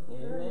people?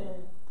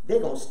 Amen.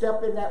 They're going to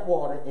step in that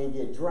water and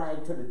get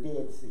dragged to the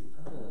Dead Sea.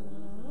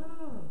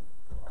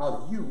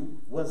 Because you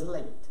was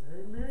late.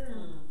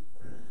 Amen.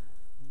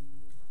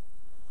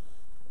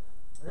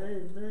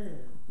 Amen.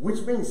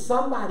 Which means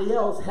somebody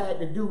else had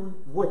to do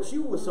what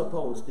you were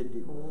supposed to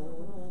do.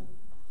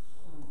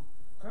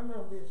 Come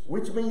on, Bishop.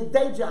 Which means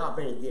their job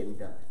ain't getting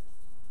done.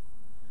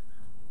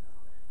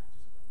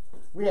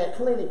 We had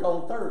clinic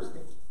on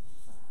Thursday.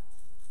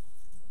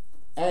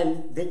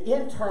 And the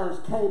interns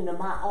came to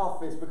my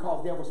office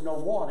because there was no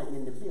water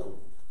in the building.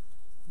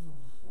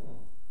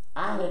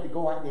 I had to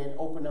go out there and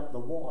open up the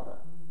water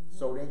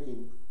so they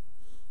can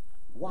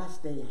wash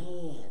their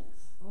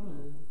hands.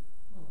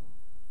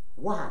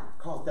 Why?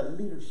 Because the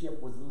leadership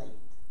was late.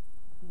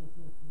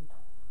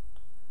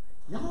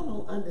 Y'all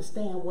don't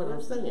understand what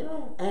I'm saying.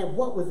 And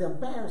what was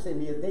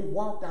embarrassing is they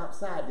walked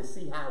outside to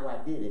see how I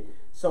did it.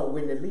 So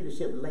when the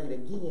leadership late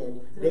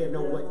again, they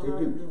know what to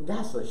do.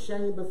 That's a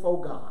shame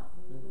before God.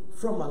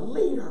 From a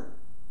leader.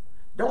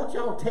 Don't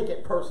y'all take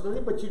it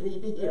personally, but you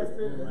need to hear it.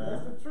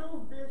 That's the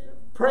truth,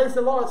 Bishop. Praise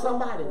the Lord,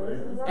 somebody.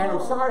 And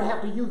I'm sorry I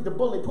have to use the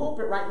bully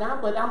pulpit right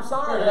now, but I'm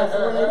sorry. That's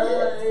the way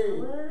it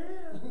is. Where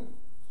it is?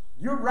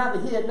 You'd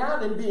rather hear it now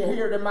than be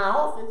here in my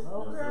office.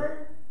 Okay.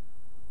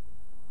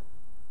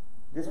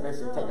 This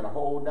message is taking a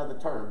whole nother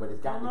turn, but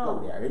it's got to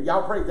go there. And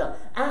y'all praise God.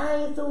 I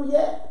ain't through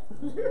yet.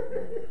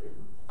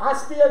 I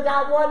still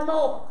got one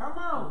more. Come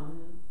on.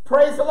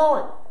 Praise the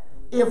Lord.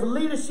 If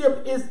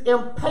leadership is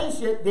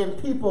impatient, then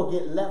people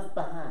get left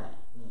behind.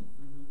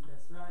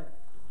 That's right.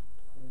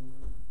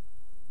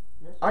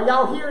 Are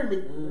y'all hearing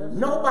me?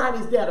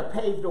 Nobody's there to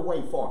pave the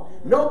way for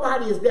them.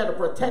 Nobody is there to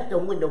protect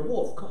them when the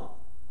wolf comes.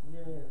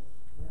 Yes.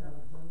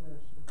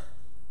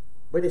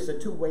 But it's a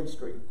two-way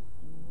street.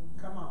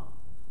 Come on.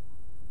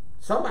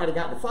 Somebody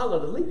got to follow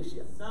the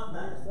leadership.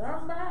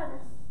 Somebody.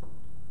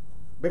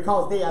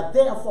 Because they are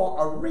there for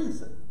a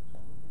reason.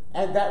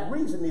 And that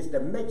reason is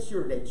to make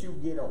sure that you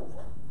get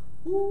over.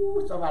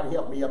 Ooh, somebody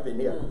help me up in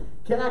here.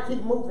 Can I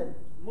keep moving?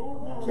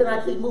 Move on. Can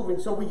I keep moving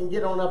so we can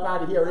get on up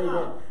out of here?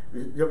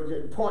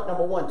 Amen. Point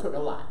number one took a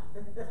lot.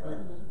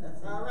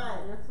 That's all right.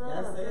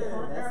 That's it.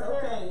 That's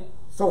okay.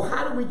 So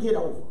how do we get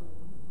over?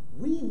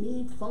 We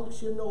need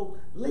functional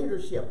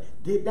leadership.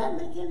 Did that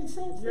make any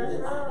sense? Yes,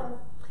 sir.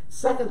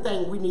 Second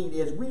thing we need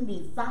is we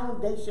need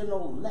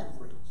foundational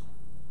leverage.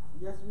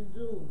 Yes, we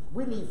do.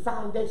 We need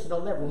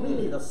foundational leverage. We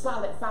need a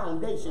solid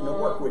foundation to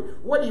work with.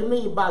 What do you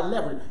mean by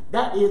leverage?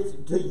 That is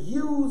to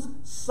use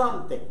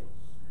something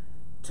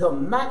to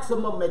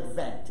maximum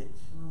advantage.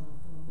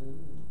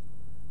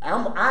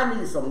 I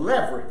need some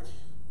leverage.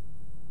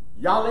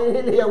 Y'all ain't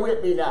in here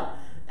with me now.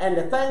 And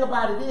the thing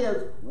about it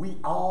is, we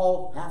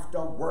all have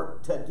to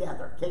work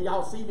together. Can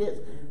y'all see this?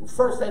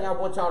 First thing I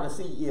want y'all to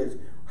see is,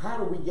 how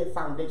do we get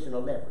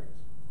foundational leverage?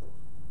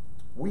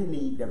 We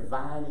need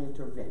divine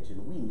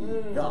intervention. We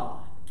need God.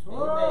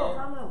 Oh,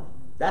 come on.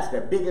 That's the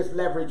biggest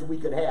leverage we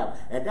could have.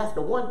 And that's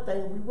the one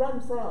thing we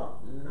run from.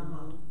 Come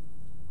on.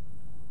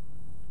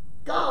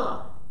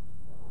 God.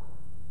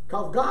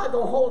 Because God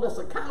going to hold us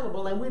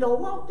accountable, and we don't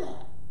want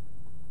that.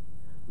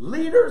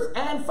 Leaders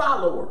and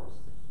followers.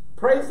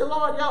 Praise the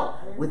Lord, y'all.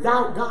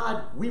 Without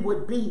God, we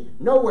would be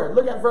nowhere.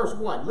 Look at verse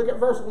 1. Look at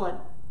verse 1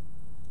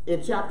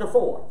 in chapter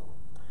 4.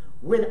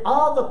 When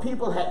all the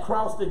people had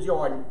crossed the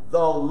Jordan, the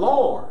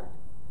Lord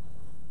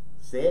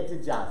said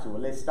to Joshua,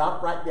 let's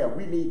stop right there.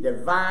 We need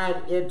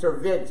divine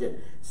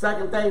intervention.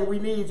 Second thing we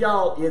need,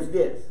 y'all, is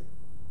this.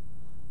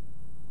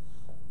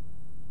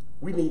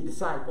 We need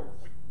disciples.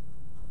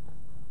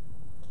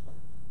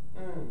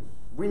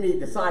 We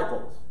need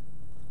disciples.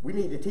 We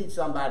need to teach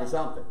somebody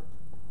something.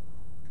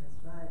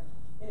 That's right.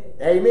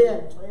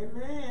 Amen.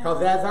 Amen.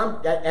 Because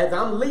as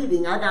I'm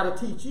leading, I got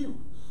to teach you.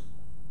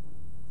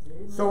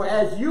 Amen. So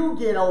as you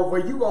get over,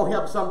 you're going to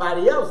help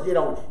somebody else get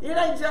over. It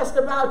ain't just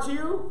about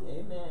you.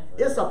 Amen.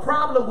 It's a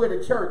problem with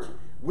a church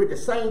with the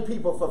same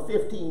people for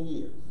 15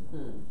 years.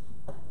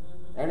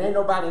 And ain't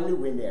nobody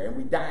new in there, and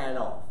we dying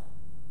off.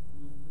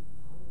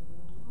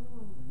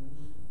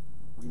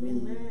 We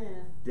need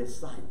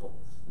disciples.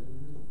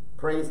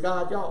 Praise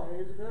God, y'all.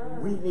 Praise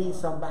God. We need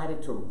somebody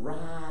to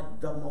ride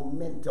the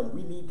momentum.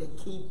 We need to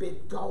keep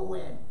it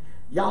going.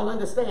 Y'all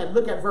understand?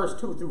 Look at verse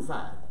 2 through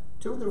 5.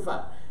 2 through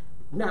 5.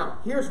 Now,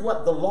 here's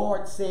what the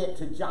Lord said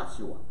to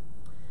Joshua.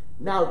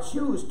 Now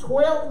choose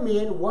 12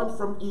 men, one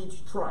from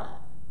each tribe.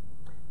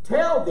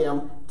 Tell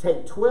them,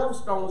 take 12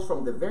 stones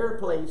from the very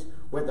place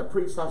where the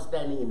priests are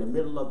standing in the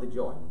middle of the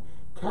Jordan.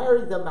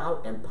 Carry them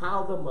out and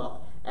pile them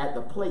up at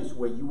the place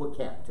where you were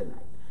camped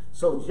tonight.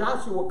 So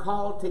Joshua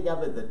called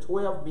together the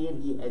 12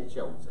 men he had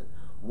chosen,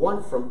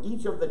 one from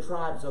each of the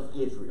tribes of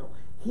Israel.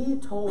 He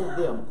told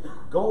them,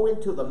 go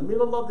into the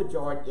middle of the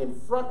Jordan in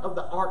front of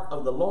the ark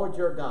of the Lord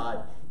your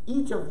God.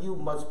 Each of you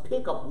must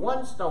pick up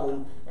one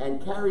stone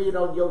and carry it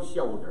on your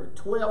shoulder,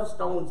 12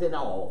 stones in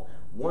all,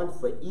 one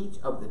for each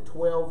of the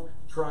 12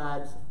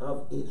 tribes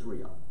of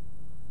Israel.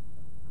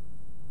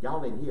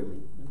 Y'all didn't hear me.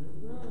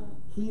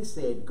 He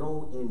said,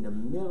 go in the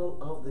middle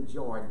of the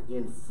Jordan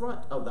in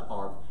front of the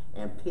ark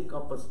and pick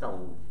up a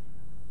stone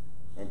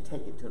and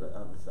take it to the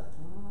other side.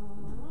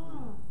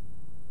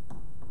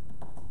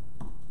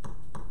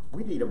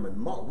 We need a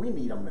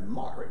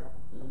memorial,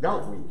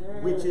 don't we?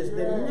 Which is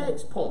the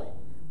next point.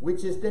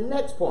 Which is the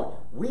next point.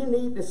 We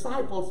need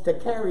disciples to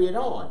carry it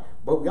on,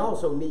 but we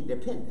also need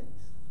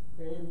dependents.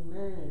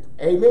 Amen.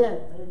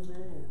 Amen.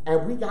 Amen.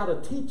 And we got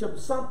to teach them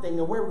something,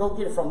 and where we're going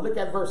to get it from. Look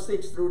at verse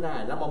 6 through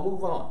 9. I'm going to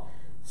move on.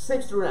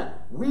 6 through 9.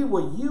 We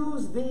will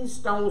use these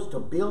stones to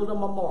build a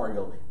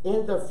memorial.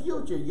 In the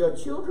future, your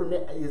children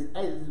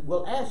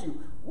will ask you,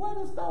 what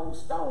is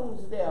those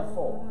stones there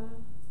for?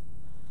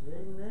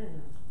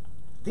 Amen.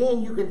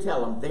 Then you can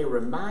tell them, they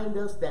remind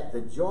us that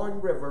the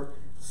Jordan River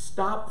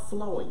stopped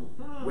flowing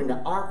when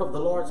the Ark of the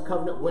Lord's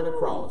Covenant went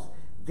across.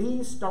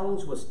 These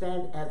stones will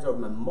stand as a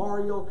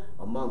memorial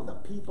among the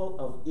people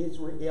of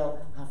Israel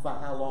for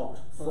how long?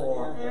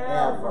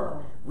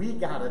 Forever. We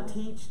got to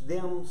teach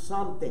them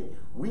something.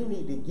 We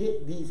need to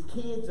get these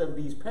kids of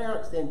these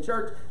parents in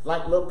church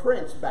like little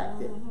Prince back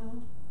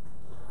then.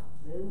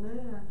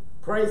 Amen.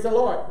 Praise the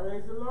Lord.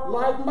 Praise the Lord.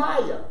 Like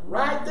Maya,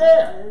 right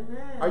there.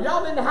 Amen. Are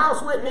y'all in the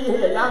house with me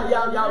here?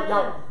 Y'all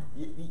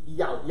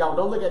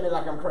don't look at me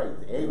like I'm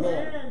crazy.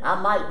 Amen. I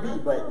might be,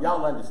 but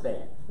y'all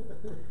understand.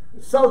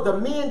 So the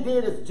men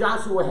did as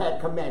Joshua had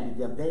commanded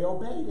them. They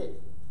obeyed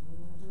it.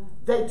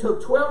 They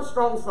took 12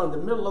 stones from the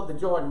middle of the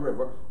Jordan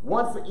River,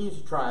 one for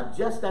each tribe,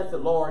 just as the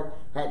Lord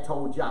had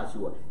told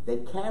Joshua. They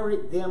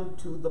carried them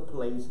to the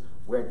place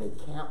where they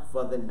camped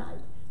for the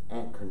night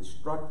and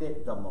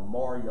constructed the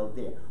memorial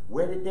there.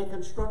 Where did they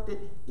construct it?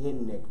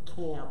 In the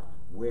camp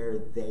where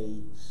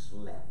they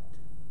slept.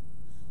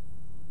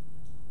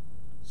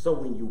 So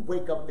when you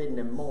wake up in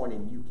the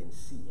morning, you can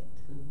see it.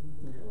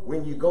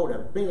 When you go to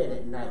bed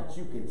at night,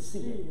 you can see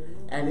it.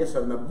 And it's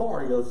a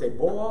memorial. Say,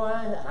 boy,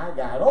 I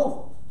got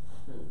over.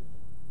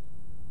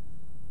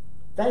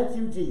 Thank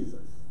you,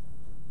 Jesus.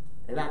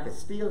 And I can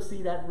still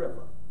see that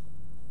river.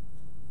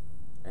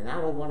 And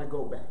I don't want to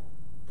go back.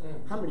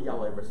 How many of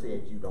y'all ever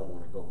said you don't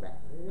want to go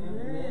back?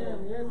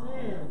 Amen.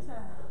 Amen.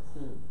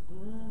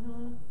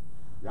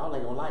 Y'all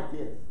ain't going to like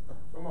this.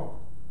 Come on.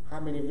 How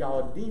many of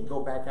y'all did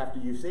go back after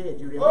you said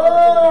you didn't Oh,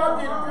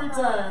 want to go I did it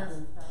 3 times.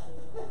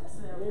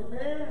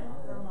 Amen.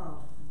 Come on.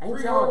 back? Ain't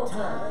 3 y'all whole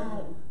tired?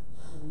 times.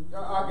 I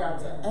got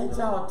time. Ain't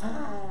y'all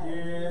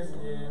tired?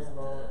 Yes,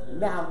 Lord.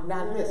 Now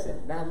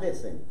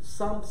listen.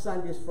 Some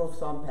Sundays for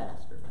some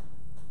pastors,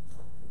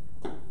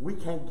 we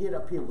can't get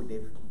up here with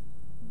this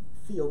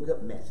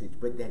feel-good message,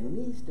 but there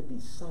needs to be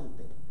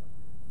something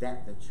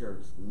that the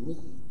church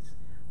needs.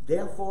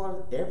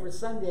 Therefore, every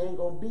Sunday ain't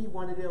going to be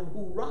one of them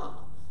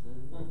hoorahs.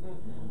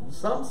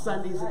 Some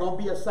Sundays are going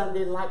to be a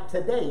Sunday like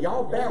today.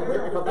 Y'all bear with me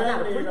because I got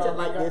to preach it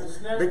like this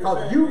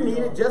because you need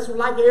it just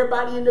like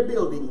everybody in the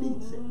building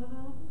needs it.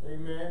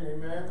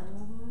 Amen.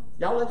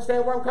 Y'all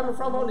understand where I'm coming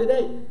from on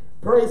today?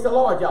 Praise the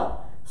Lord,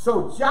 y'all.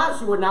 So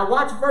Joshua, now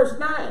watch verse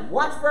 9.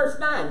 Watch verse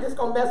 9. This is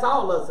going to mess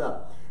all us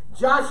up.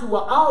 Joshua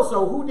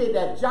also, who did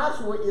that?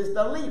 Joshua is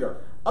the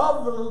leader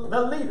of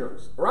the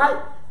leaders, right?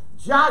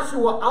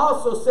 Joshua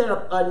also set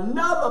up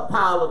another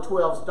pile of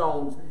 12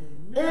 stones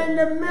in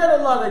the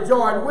middle of the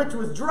Jordan, which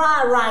was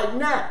dry right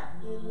now,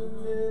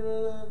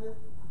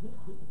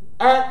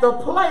 at the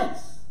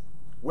place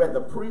where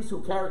the priests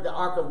who carried the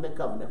Ark of the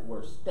Covenant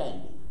were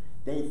standing.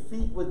 Their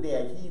feet were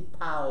there. He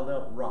piled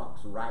up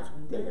rocks right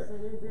there.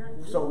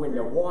 So when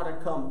the water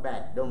come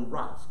back, them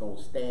rocks going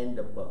to stand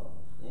above.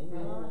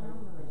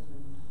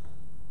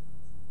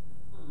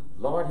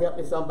 Lord, help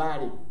me,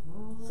 somebody.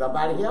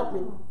 Somebody help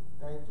me.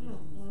 Thank you.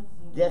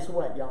 Guess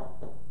what, y'all?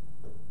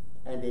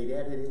 And they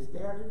there to this day.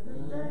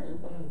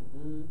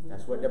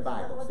 That's what the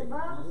Bible says.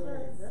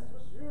 That's for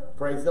sure.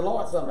 Praise the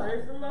Lord, somebody.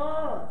 Praise the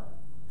Lord.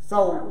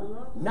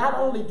 So, not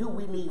only do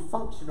we need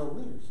functional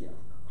leadership,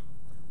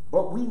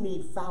 but we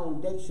need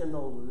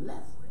foundational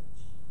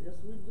leverage. Yes,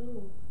 we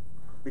do.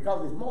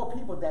 Because there's more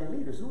people than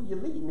leaders. Who you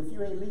leading if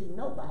you ain't leading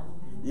nobody?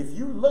 If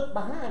you look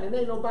behind and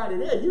ain't nobody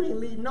there, you ain't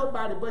leading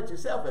nobody but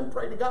yourself, and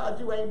pray to God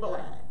you ain't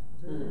blind.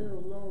 Dear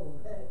Lord.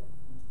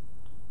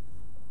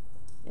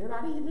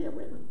 Anybody in here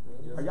with me?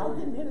 Are y'all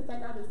getting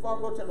anything out of this before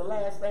I go to the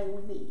last thing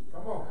we need?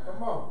 Come on,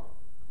 come on.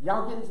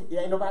 Y'all getting,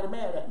 ain't nobody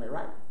mad at me,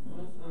 right?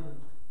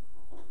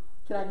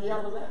 Can I give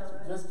y'all the last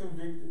one? Just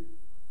convicted.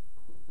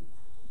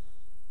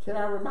 Can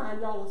I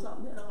remind y'all of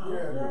something else?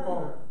 Yeah, come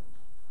on.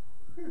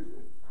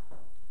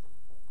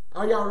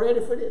 Are y'all ready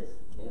for this?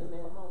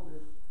 Amen.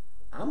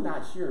 I'm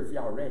not sure if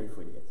y'all ready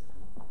for this.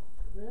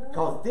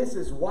 Because this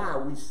is why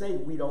we say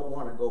we don't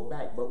want to go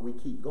back, but we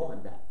keep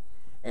going back.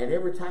 And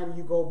every time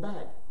you go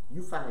back,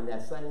 you find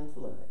that same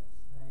flood.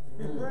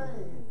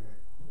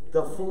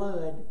 The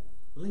flood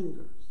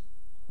lingers.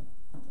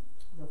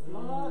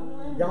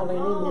 Y'all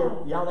ain't in here.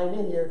 Y'all ain't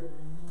in here.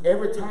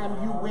 Every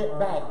time you went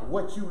back,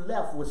 what you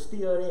left was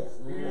still there.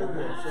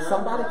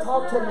 Somebody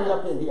talk to me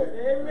up in here.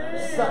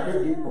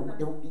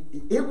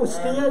 It was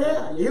still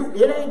there.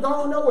 It ain't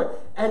going nowhere.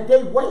 And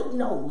they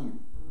waiting on you.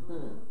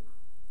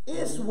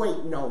 It's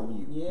waiting on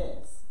you.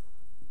 Yes.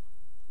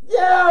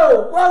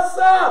 Yo, what's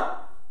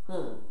up?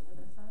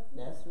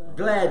 That's right.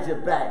 Glad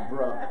you're back,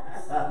 bro.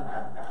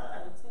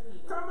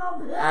 Come on,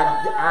 baby.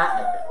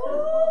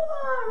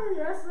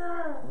 Yes,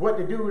 sir. What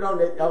the dude on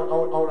the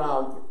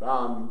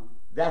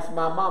that's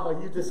my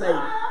mama used to say,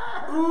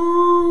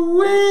 ooh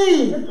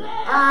wee,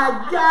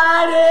 I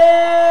got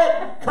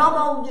it. Come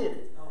on, get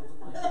it.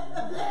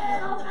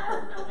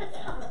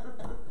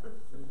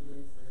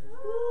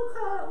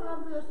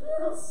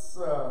 Yes,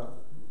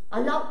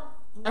 Are y'all?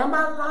 Am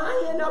I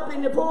lying up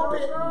in the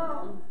pulpit?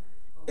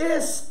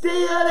 It's still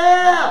there.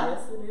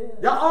 Yes, it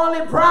is. The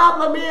only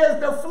problem is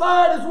the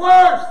flood is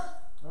worse.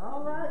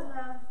 All right,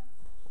 now.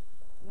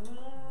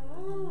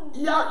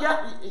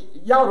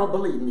 Y'all don't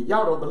believe me.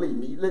 Y'all don't believe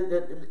me.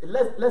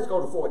 Let's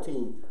go to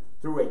 14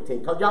 through 18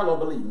 because y'all don't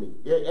believe me.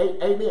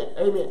 Amen.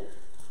 Amen.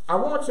 I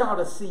want y'all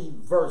to see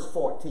verse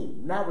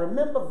 14. Now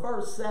remember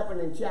verse 7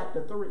 in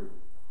chapter 3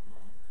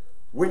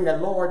 when the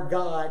Lord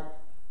God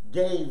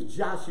gave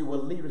Joshua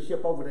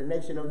leadership over the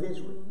nation of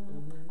Israel.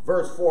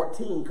 Verse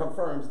 14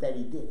 confirms that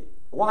he did it.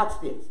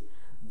 Watch this.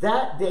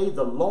 That day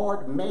the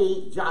Lord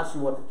made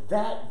Joshua.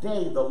 That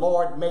day the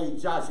Lord made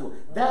Joshua.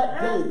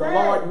 That day the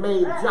Lord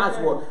made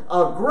Joshua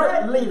a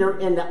great leader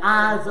in the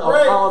eyes of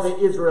all the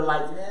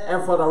Israelites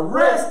and for the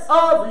rest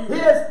of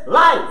his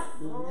life.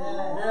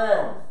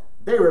 yeah.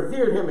 They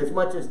revered him as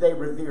much as they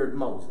revered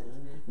Moses.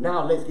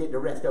 Now let's get the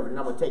rest of it and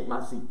I'm going to take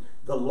my seat.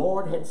 The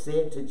Lord had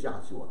said to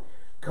Joshua,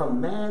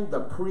 command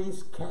the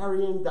priests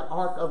carrying the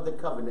Ark of the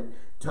Covenant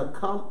to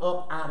come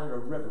up out of the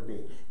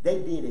riverbed. They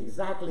did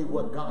exactly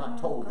what God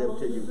told them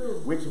to do,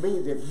 which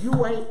means if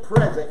you ain't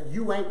present,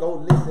 you ain't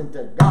going to listen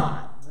to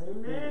God.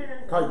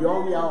 Because you're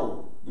on your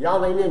own.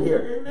 Y'all ain't in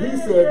here. He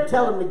said,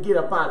 tell them to get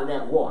up out of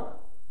that water.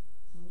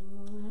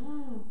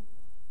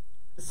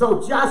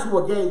 So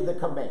Joshua gave the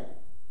command.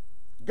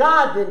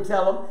 God didn't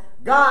tell him.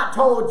 God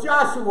told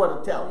Joshua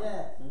to tell him.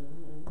 Yeah.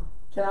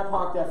 Can I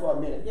park that for a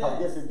minute? Because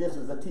Yes. this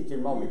is a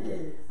teaching moment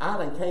here. I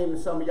done came to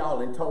some of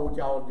y'all and told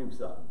y'all to do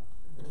something.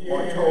 Or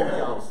told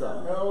y'all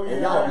something. Oh,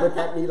 And yeah. y'all look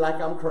at me like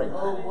I'm crazy.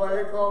 Oh, boy,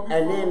 they call me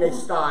And then they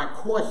start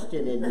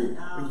questioning me.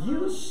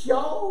 You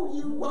sure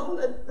you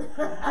want to do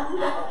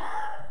that?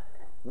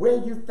 Where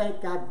you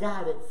think I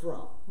got it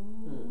from?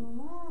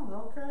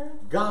 Okay.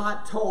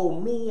 God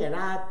told me and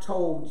I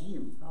told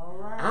you. All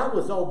right. I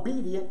was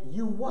obedient,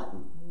 you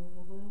wasn't.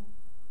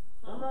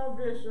 Come on,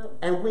 Bishop.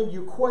 And when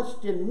you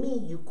question me,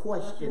 you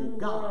question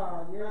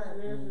God. Yes,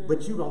 yes, yes.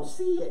 But you don't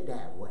see it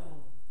that way.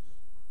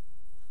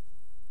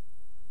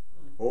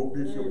 Oh,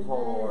 Bishop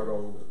hard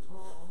on it.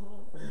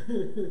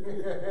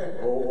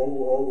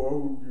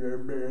 oh, yeah,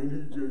 man,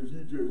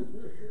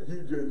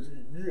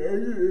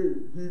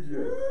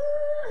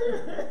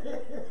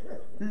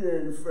 he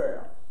ain't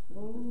fair.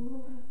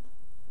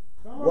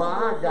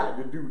 Why I got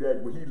to do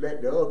that, but he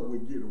let the other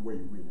one get away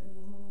with it.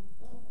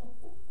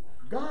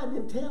 God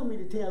didn't tell me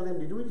to tell them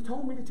to do it. He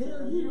told me to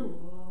tell you.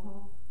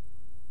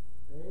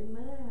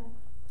 Amen.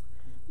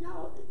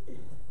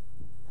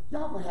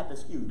 Y'all gonna have to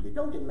excuse me.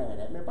 Don't get mad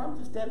at me. But I'm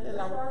just telling it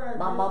like All right,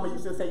 my mama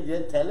used to say,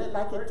 just tell it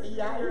like it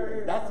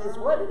is. That's just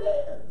what it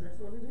is. That's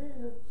what it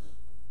is.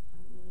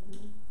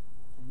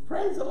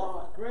 Praise the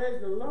Lord.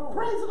 Praise the Lord.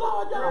 Praise the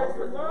Lord, y'all.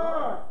 Praise the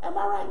Lord. Am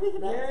I right,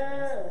 Deacon?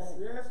 Yes,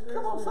 yes, yes.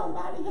 Come on, yes.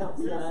 somebody help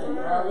me. Yes,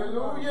 sir.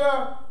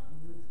 Hallelujah.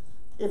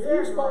 If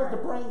you're supposed to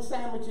bring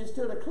sandwiches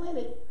to the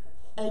clinic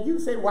and you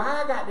say, well,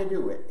 I got to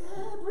do it.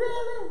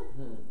 Really?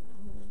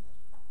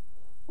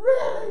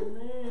 Really?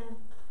 Amen.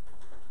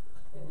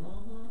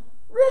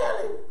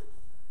 Really?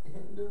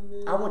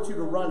 I want you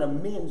to run a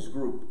men's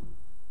group.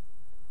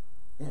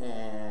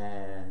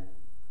 And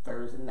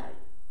Thursday night.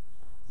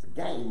 It's a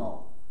game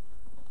on.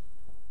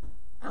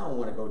 I don't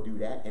want to go do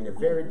that. And the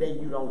very day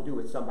you don't do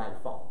it, somebody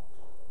falls.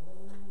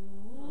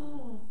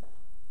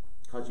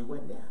 Because you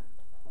went there.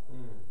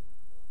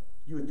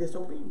 You were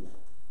disobedient.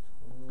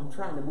 I'm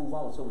trying to move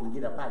on so we can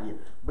get up out of here.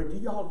 But do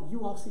you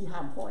all see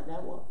how important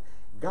that was?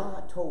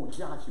 God told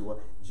Joshua,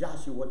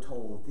 Joshua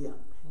told them.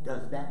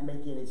 Does that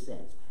make any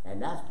sense?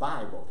 And that's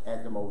Bible,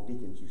 as the old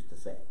deacons used to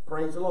say.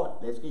 Praise the Lord.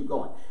 Let's keep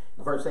going.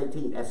 Verse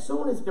 18. As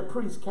soon as the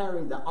priests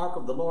carrying the ark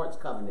of the Lord's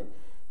covenant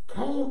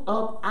came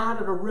up out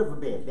of the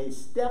riverbed. They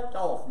stepped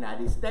off now.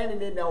 They're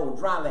standing in there on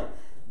dry land.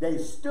 They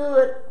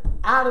stood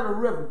out of the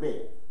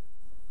riverbed.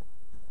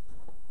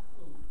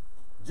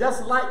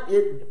 Just like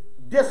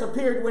it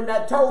disappeared when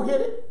that toe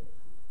hit it.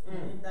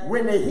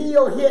 When the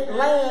heel hit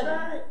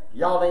land,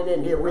 y'all ain't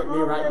in here with me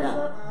right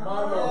now.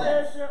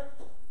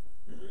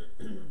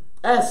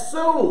 As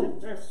soon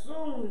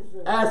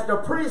as the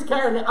priest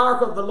carrying the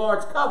ark of the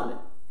Lord's covenant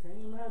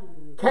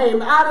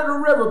came out of the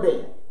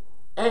riverbed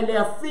and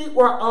their feet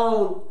were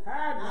on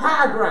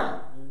high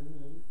ground,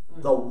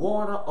 the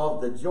water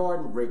of the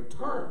Jordan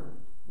returned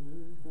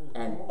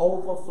and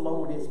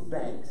overflowed its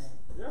banks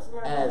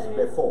as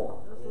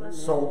before.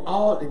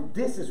 So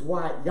this is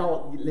why,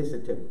 y'all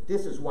listen to me,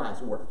 this is why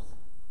it's worse.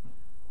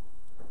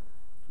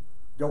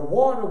 The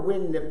water,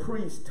 when the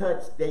priest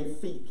touched their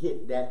feet,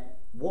 hit that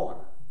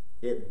water,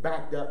 it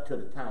backed up to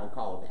the town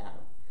called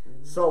Adam.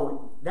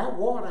 So that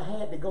water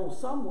had to go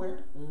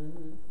somewhere.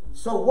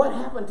 So what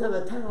happened to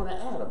the town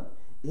of Adam?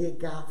 It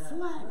got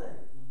flooded.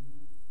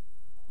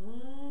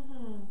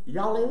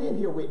 Y'all ain't in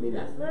here with me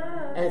now.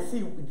 And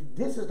see,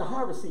 this is the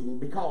harvest season,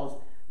 because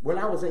when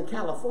I was in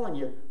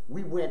California,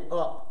 we went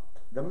up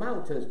the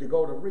mountains to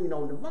go to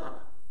Reno,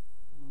 Nevada.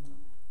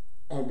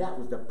 And that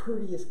was the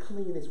prettiest,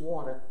 cleanest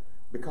water,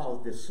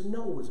 because the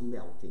snow was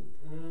melting.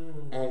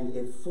 And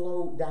it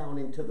flowed down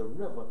into the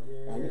river,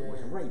 and it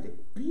was raining.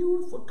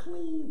 Beautiful,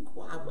 clean,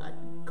 quiet,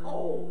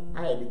 cold.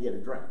 I had to get a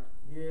drink.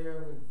 Yeah,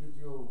 get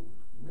your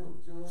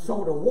milk, John.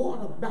 So the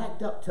water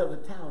backed up to the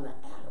town of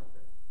Adam.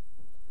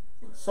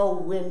 So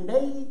when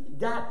they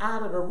got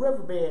out of the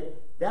riverbed,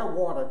 that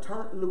water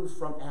turned loose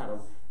from Adam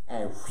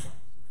and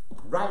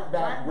right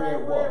back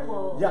where it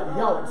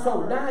was.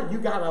 So now you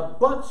got a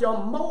bunch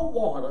of more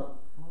water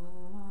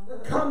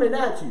coming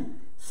at you.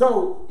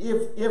 So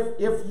if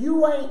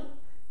you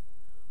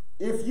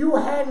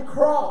hadn't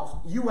crossed,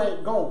 you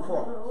ain't gonna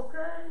cross.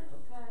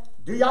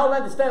 Do y'all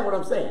understand what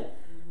I'm saying?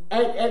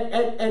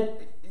 And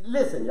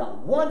listen, y'all,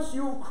 once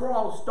you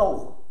crossed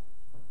over,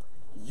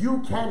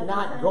 you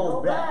cannot go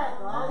back.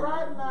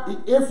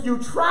 If you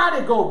try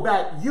to go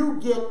back, you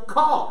get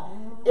caught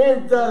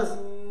in the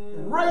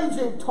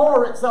raging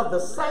torrents of the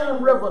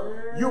same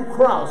river you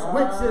crossed,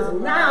 which is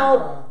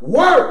now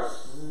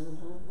worse.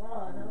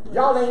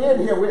 Y'all ain't in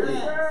here with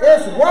me.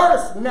 It's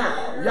worse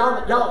now.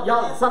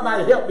 Y'all,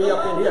 somebody help me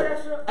up in here.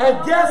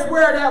 And guess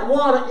where that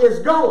water is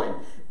going?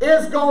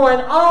 It's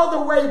going all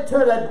the way to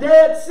the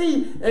Dead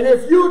Sea. And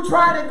if you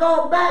try to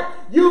go back,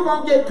 you're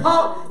going to get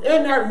caught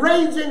in that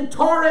raging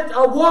torrent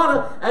of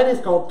water, and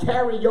it's going to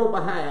carry your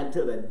behind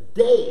to the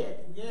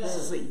Dead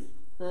Sea.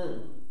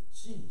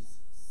 Jesus.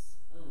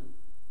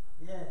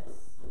 Yes.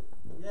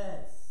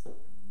 Yes.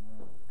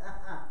 That's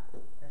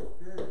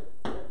good.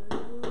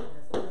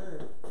 That's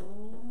good.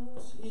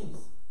 Jeez.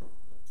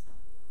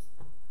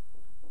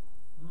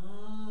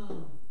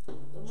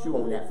 Chew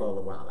on that for a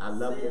little while. I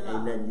love you.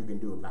 Ain't nothing you can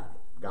do about it.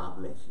 God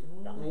bless you.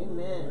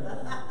 Amen.